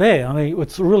stop there. I mean,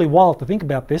 it's really wild to think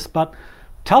about this, but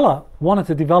Teller wanted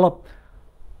to develop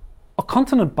a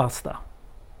continent buster.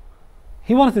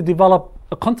 He wanted to develop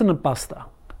a continent buster,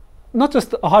 not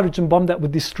just a hydrogen bomb that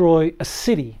would destroy a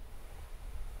city,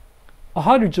 a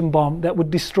hydrogen bomb that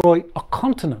would destroy a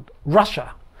continent,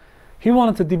 Russia. He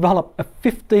wanted to develop a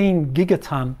 15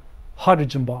 gigaton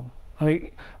hydrogen bomb. I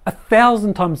mean,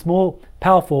 1,000 times more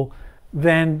powerful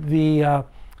than the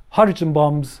hydrogen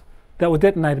bombs that were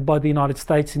detonated by the United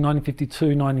States in 1952,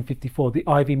 1954, the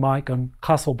Ivy Mike and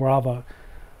Castle Bravo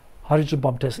hydrogen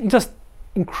bomb testing. Just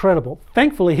incredible.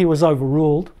 Thankfully, he was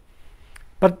overruled,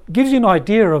 but gives you an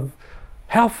idea of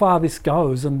how far this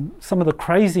goes and some of the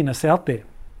craziness out there.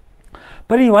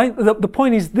 But anyway, the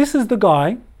point is, this is the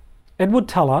guy, Edward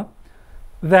Teller,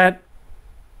 that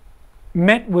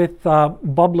met with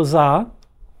Bob Lazar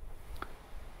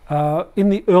in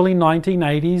the early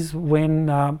 1980s when,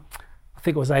 I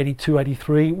think it was 82,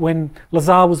 83, when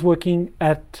Lazar was working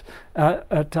at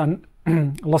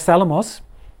Los Alamos,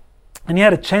 and he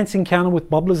had a chance encounter with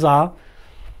Bob Lazar,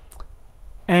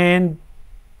 and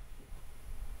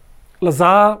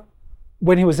Lazar,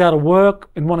 when he was out of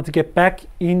work and wanted to get back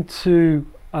into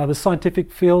the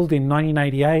scientific field in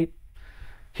 1988,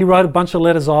 he wrote a bunch of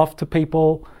letters off to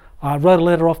people, wrote a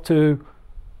letter off to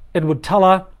Edward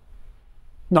Teller,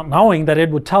 not knowing that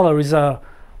Edward Teller is a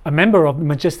member of the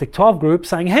Majestic 12 group,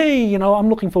 saying, hey, you know, I'm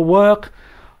looking for work.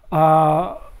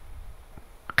 Can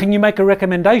you make a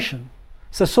recommendation?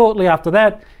 So shortly after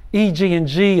that,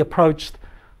 EG&G approached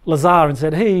Lazar and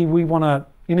said, hey, we want to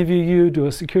interview you, do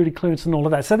a security clearance and all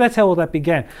of that. So that's how all that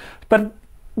began. But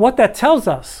what that tells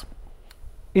us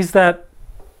is that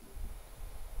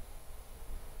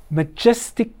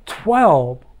Majestic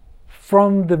 12,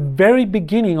 from the very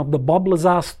beginning of the Bob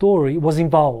Lazar story, was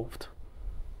involved.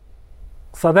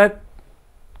 So that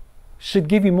should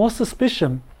give you more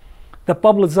suspicion that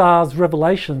Bob Lazar's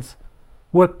revelations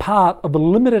were part of a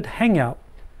limited hangout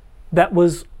that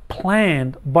was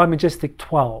planned by Majestic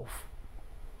 12.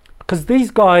 Because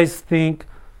these guys think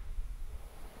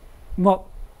not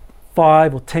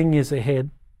 5 or 10 years ahead,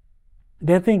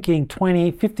 they're thinking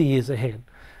 20, 50 years ahead,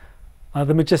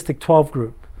 the Majestic 12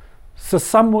 group. So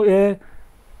somewhere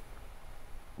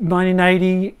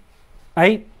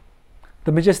 1988,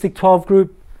 the Majestic 12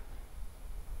 group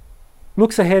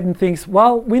looks ahead and thinks,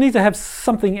 well, we need to have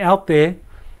something out there,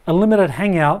 a limited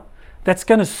hangout, that's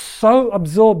going to so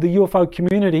absorb the UFO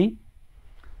community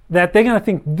that they're going to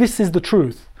think this is the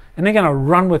truth and they're going to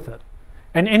run with it.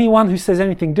 And anyone who says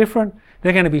anything different,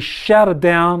 they're going to be shouted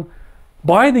down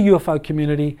by the UFO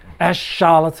community as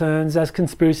charlatans, as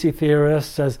conspiracy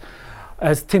theorists,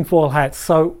 as tinfoil hats.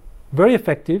 So very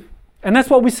effective. And that's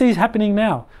what we see is happening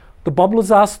now. The Bob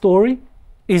Lazar story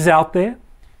is out there.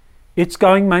 It's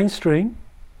going mainstream.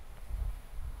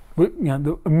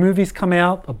 The movies come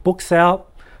out, a book's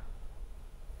out,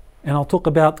 and I'll talk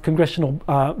about congressional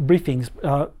briefings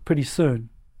pretty soon.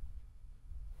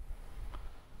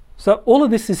 So all of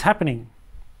this is happening,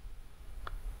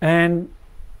 and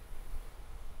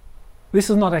this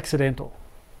is not accidental.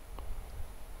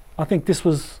 I think this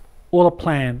was all a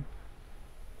plan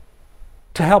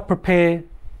to help prepare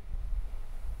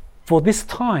for this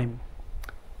time,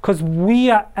 because we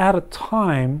are at a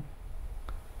time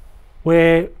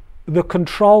where the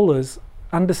controllers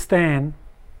understand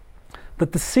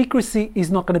that the secrecy is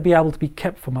not going to be able to be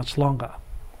kept for much longer.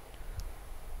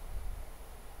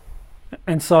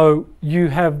 And so you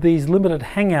have these limited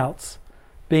hangouts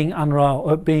being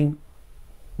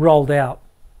rolled out,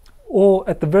 or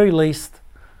at the very least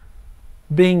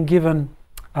being given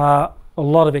a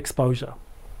lot of exposure.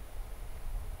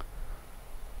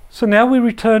 So now we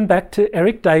return back to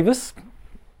Eric Davis.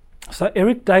 So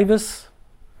Eric Davis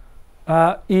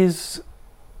is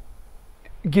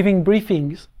giving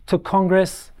briefings to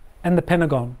Congress and the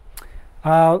Pentagon.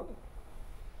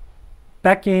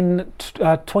 Back in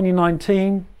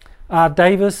 2019,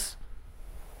 Davis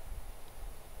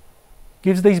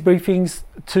gives these briefings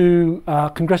to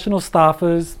congressional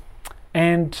staffers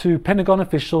and to Pentagon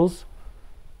officials,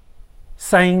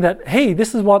 saying that, hey,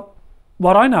 this is what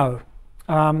I know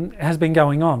has been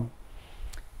going on.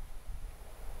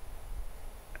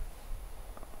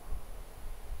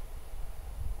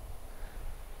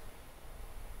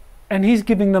 And he's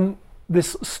giving them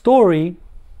this story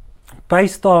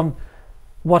based on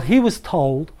what he was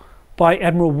told by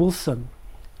Admiral Wilson,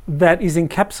 that is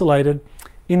encapsulated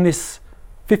in this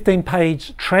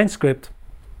 15-page transcript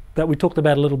that we talked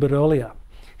about a little bit earlier.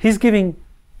 He's giving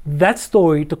that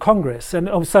story to Congress.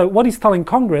 And so what he's telling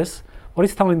Congress, what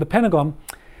he's telling the Pentagon,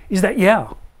 is that,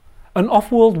 yeah, an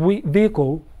off-world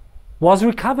vehicle was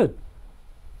recovered.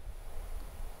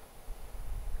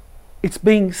 It's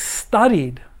being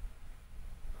studied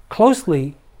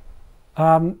closely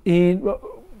in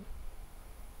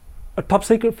a top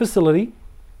secret facility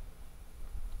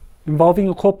involving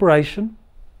a corporation,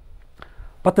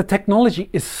 but the technology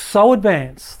is so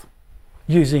advanced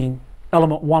using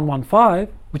element 115,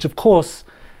 which of course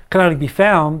can only be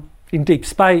found in deep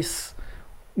space,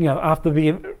 after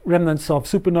the remnants of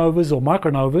supernovas or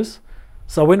micronovas.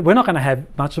 So we're not going to have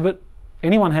much of it.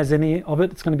 Anyone has any of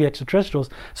it, it's going to be extraterrestrials.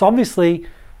 So obviously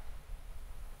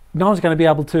no one's going to be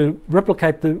able to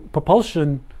replicate the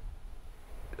propulsion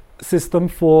system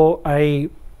for a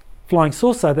flying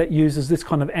saucer that uses this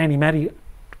kind of antimatter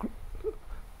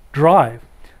drive.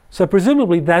 So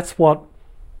presumably that's what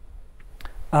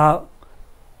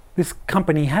this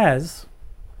company has,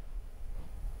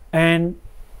 and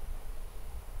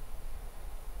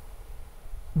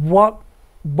what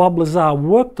Bob Lazar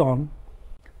worked on,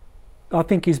 I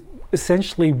think, is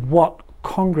essentially what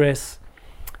Congress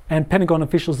and Pentagon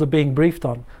officials are being briefed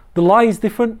on. The lie is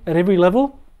different at every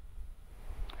level.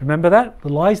 Remember that? The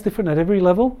lie is different at every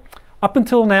level. Up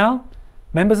until now,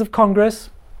 members of Congress,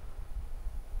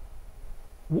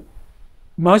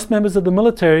 most members of the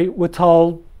military were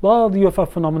told, well, the UFO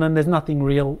phenomenon, there's nothing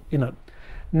real in it.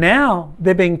 Now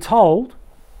they're being told,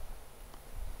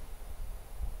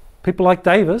 people like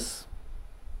Davis,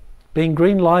 being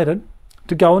green-lighted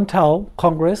to go and tell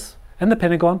Congress and the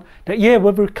Pentagon that, yeah,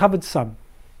 we've recovered some,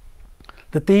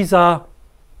 that these are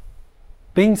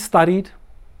being studied,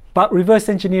 but reverse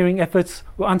engineering efforts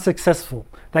were unsuccessful.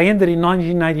 They ended in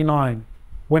 1989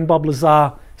 when Bob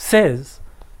Lazar says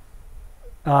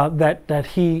that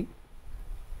he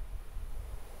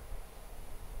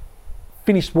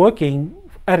finished working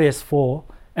at S4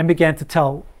 and began to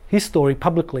tell his story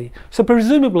publicly. So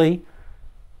presumably,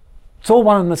 it's all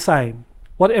one and the same.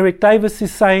 What Eric Davis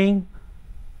is saying,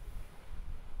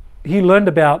 he learned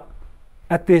about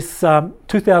at this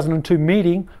 2002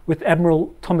 meeting with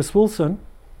Admiral Thomas Wilson,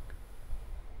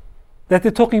 that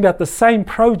they're talking about the same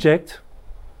project,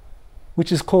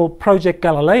 which is called Project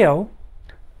Galileo,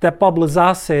 that Bob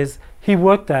Lazar says he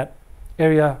worked at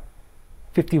Area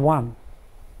 51.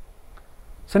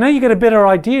 So now you get a better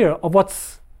idea of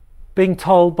what's being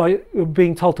told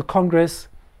to Congress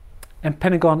and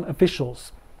Pentagon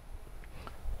officials.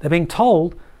 They're being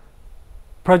told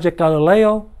Project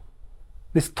Galileo,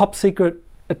 this top secret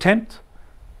attempt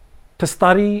to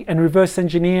study and reverse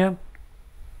engineer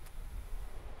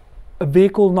a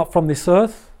vehicle not from this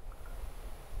earth,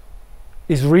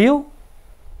 is real,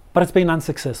 but it's been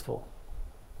unsuccessful.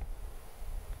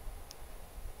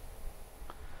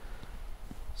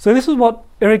 So this is what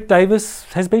Eric Davis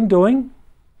has been doing.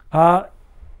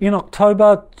 In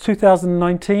October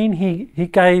 2019, he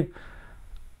gave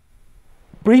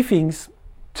briefings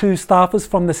to staffers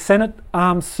from the Senate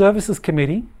Armed Services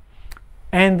Committee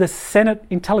and the Senate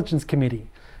Intelligence Committee.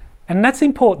 And that's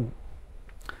important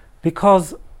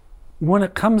because when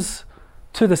it comes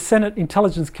to the Senate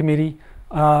Intelligence Committee,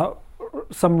 a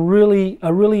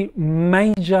really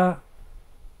major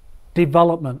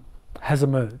development has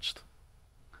emerged.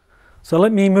 So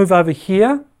let me move over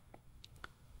here.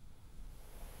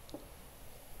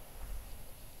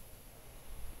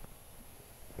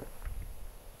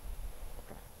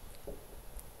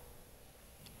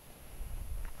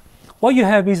 What you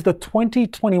have is the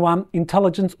 2021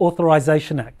 Intelligence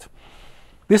Authorization Act.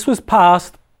 This was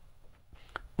passed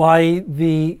by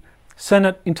the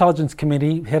Senate Intelligence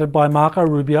Committee, headed by Marco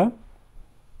Rubio,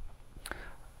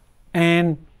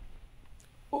 and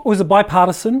it was a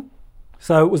bipartisan,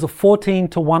 so it was a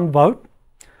 14-1 vote.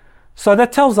 So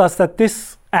that tells us that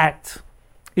this act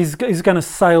is going to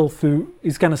sail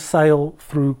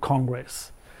through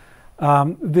Congress.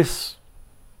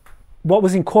 What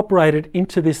was incorporated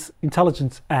into this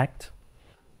Intelligence Act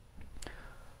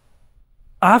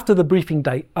after the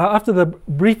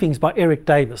briefings by Eric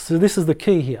Davis. So this is the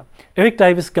key here. Eric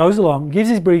Davis goes along, gives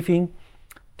his briefing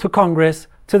to Congress,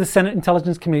 to the Senate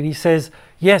Intelligence Committee, says,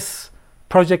 yes,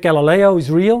 Project Galileo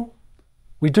is real.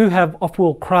 We do have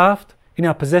off-world craft in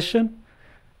our possession.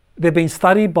 They're being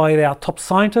studied by our top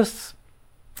scientists.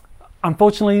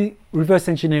 Unfortunately, reverse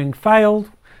engineering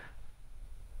failed.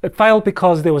 It failed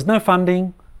because there was no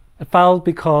funding. It failed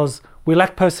because we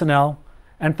lack personnel,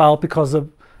 and failed because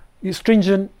of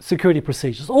stringent security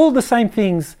procedures. All the same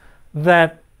things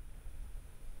that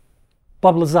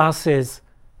Bob Lazar says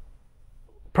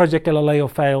Project Galileo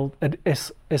failed at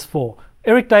S4.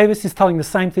 Eric Davis is telling the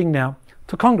same thing now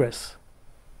to Congress.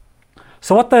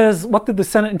 So what did the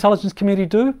Senate Intelligence Committee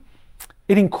do?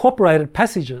 It incorporated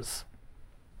passages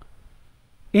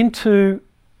into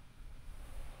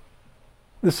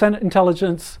the Senate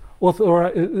Intelligence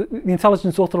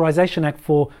Authorization Act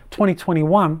for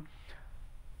 2021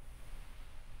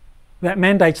 that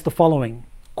mandates the following,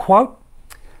 quote,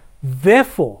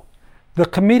 therefore, the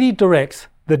committee directs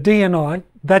the DNI,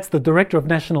 that's the Director of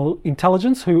National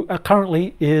Intelligence, who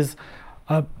currently is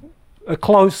a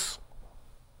close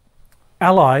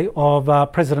ally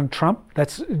of President Trump,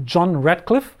 that's John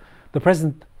Ratcliffe, the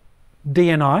present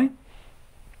DNI,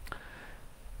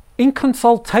 in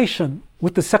consultation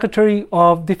with the Secretary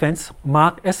of Defense,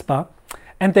 Mark Esper,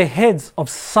 and the heads of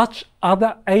such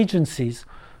other agencies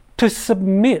to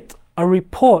submit a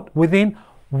report within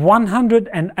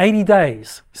 180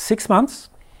 days, 6 months,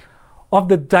 of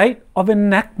the date of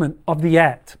enactment of the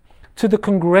Act to the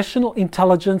Congressional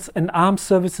Intelligence and Armed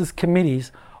Services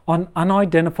Committees on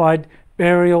Unidentified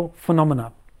Aerial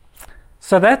Phenomena.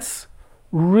 So that's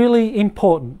really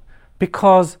important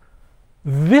because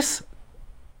this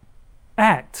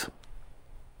act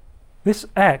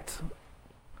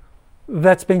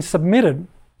that's been submitted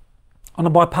on a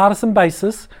bipartisan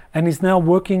basis and is now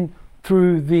working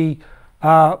through the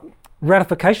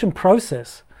ratification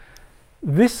process,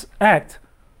 this act,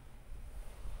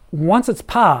 once it's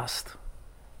passed,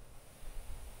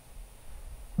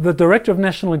 the Director of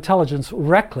National Intelligence,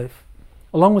 Ratcliffe,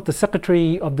 along with the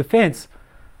Secretary of Defense,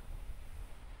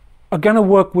 are going to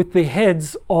work with the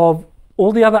heads of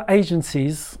all the other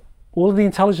agencies, all of the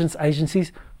intelligence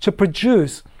agencies, to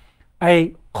produce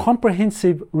a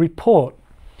comprehensive report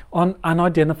on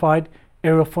unidentified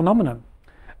aerial phenomena.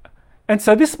 And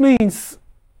so this means,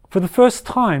 for the first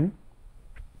time,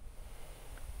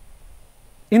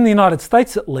 in the United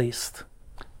States at least,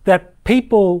 that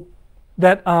people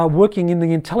that are working in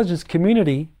the intelligence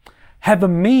community have a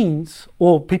means,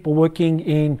 or people working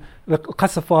in the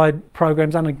classified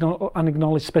programs,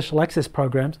 unacknowledged special access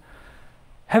programs,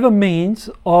 have a means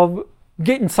of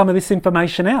getting some of this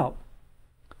information out.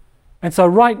 And so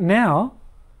right now,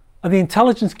 the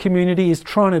intelligence community is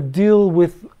trying to deal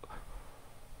with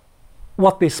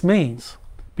what this means,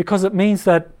 because it means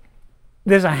that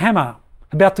there's a hammer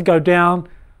about to go down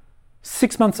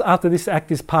 6 months after this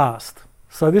act is passed.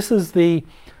 So this is if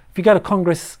you go to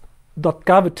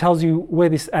congress.gov, it tells you where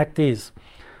this act is.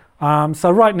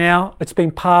 So right now, it's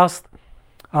been passed,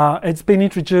 it's been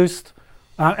introduced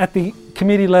at the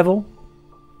committee level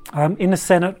in the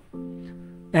Senate,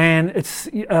 and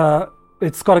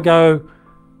it's got to go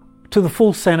to the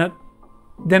full Senate.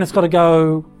 Then it's got to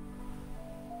go,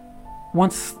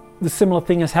 once the similar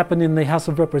thing has happened in the House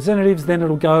of Representatives, then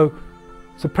it'll go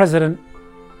to President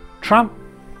Trump,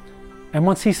 and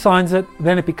once he signs it,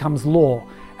 then it becomes law.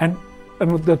 And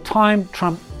with the time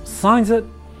Trump signs it,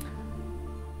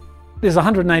 there's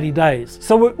 180 days.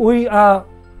 So we are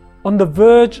on the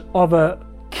verge of a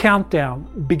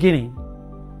countdown beginning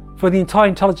for the entire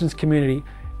intelligence community.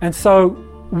 And so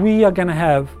we are going to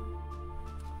have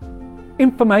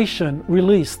information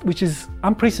released which is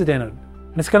unprecedented,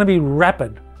 and it's going to be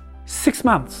rapid. 6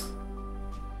 months,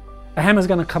 a hammer's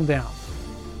going to come down.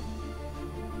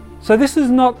 So this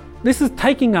is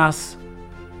taking us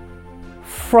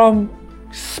from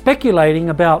speculating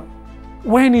about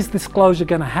when is disclosure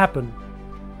going to happen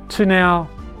to now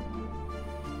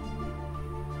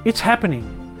it's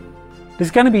happening.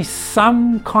 There's going to be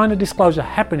some kind of disclosure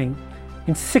happening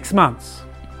in 6 months.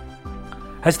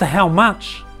 As to how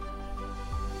much,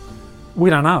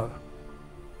 we don't know.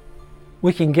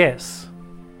 We can guess.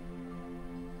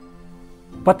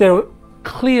 But there are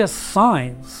clear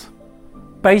signs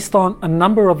based on a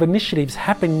number of initiatives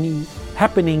happening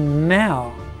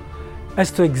now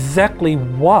as to exactly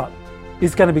what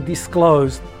is going to be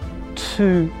disclosed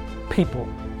to people.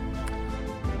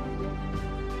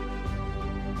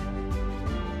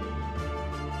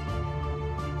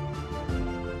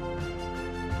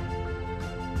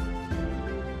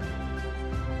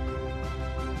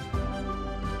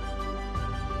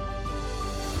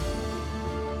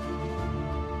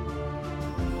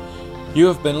 You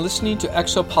have been listening to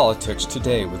Exopolitics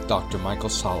Today with Dr. Michael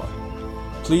Salla.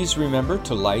 Please remember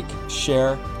to like,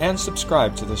 share, and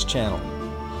subscribe to this channel.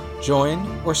 Join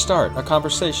or start a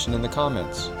conversation in the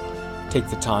comments. Take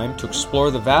the time to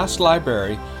explore the vast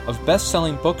library of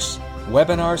best-selling books,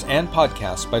 webinars, and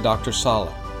podcasts by Dr.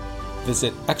 Salla.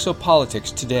 Visit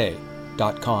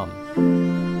exopoliticstoday.com.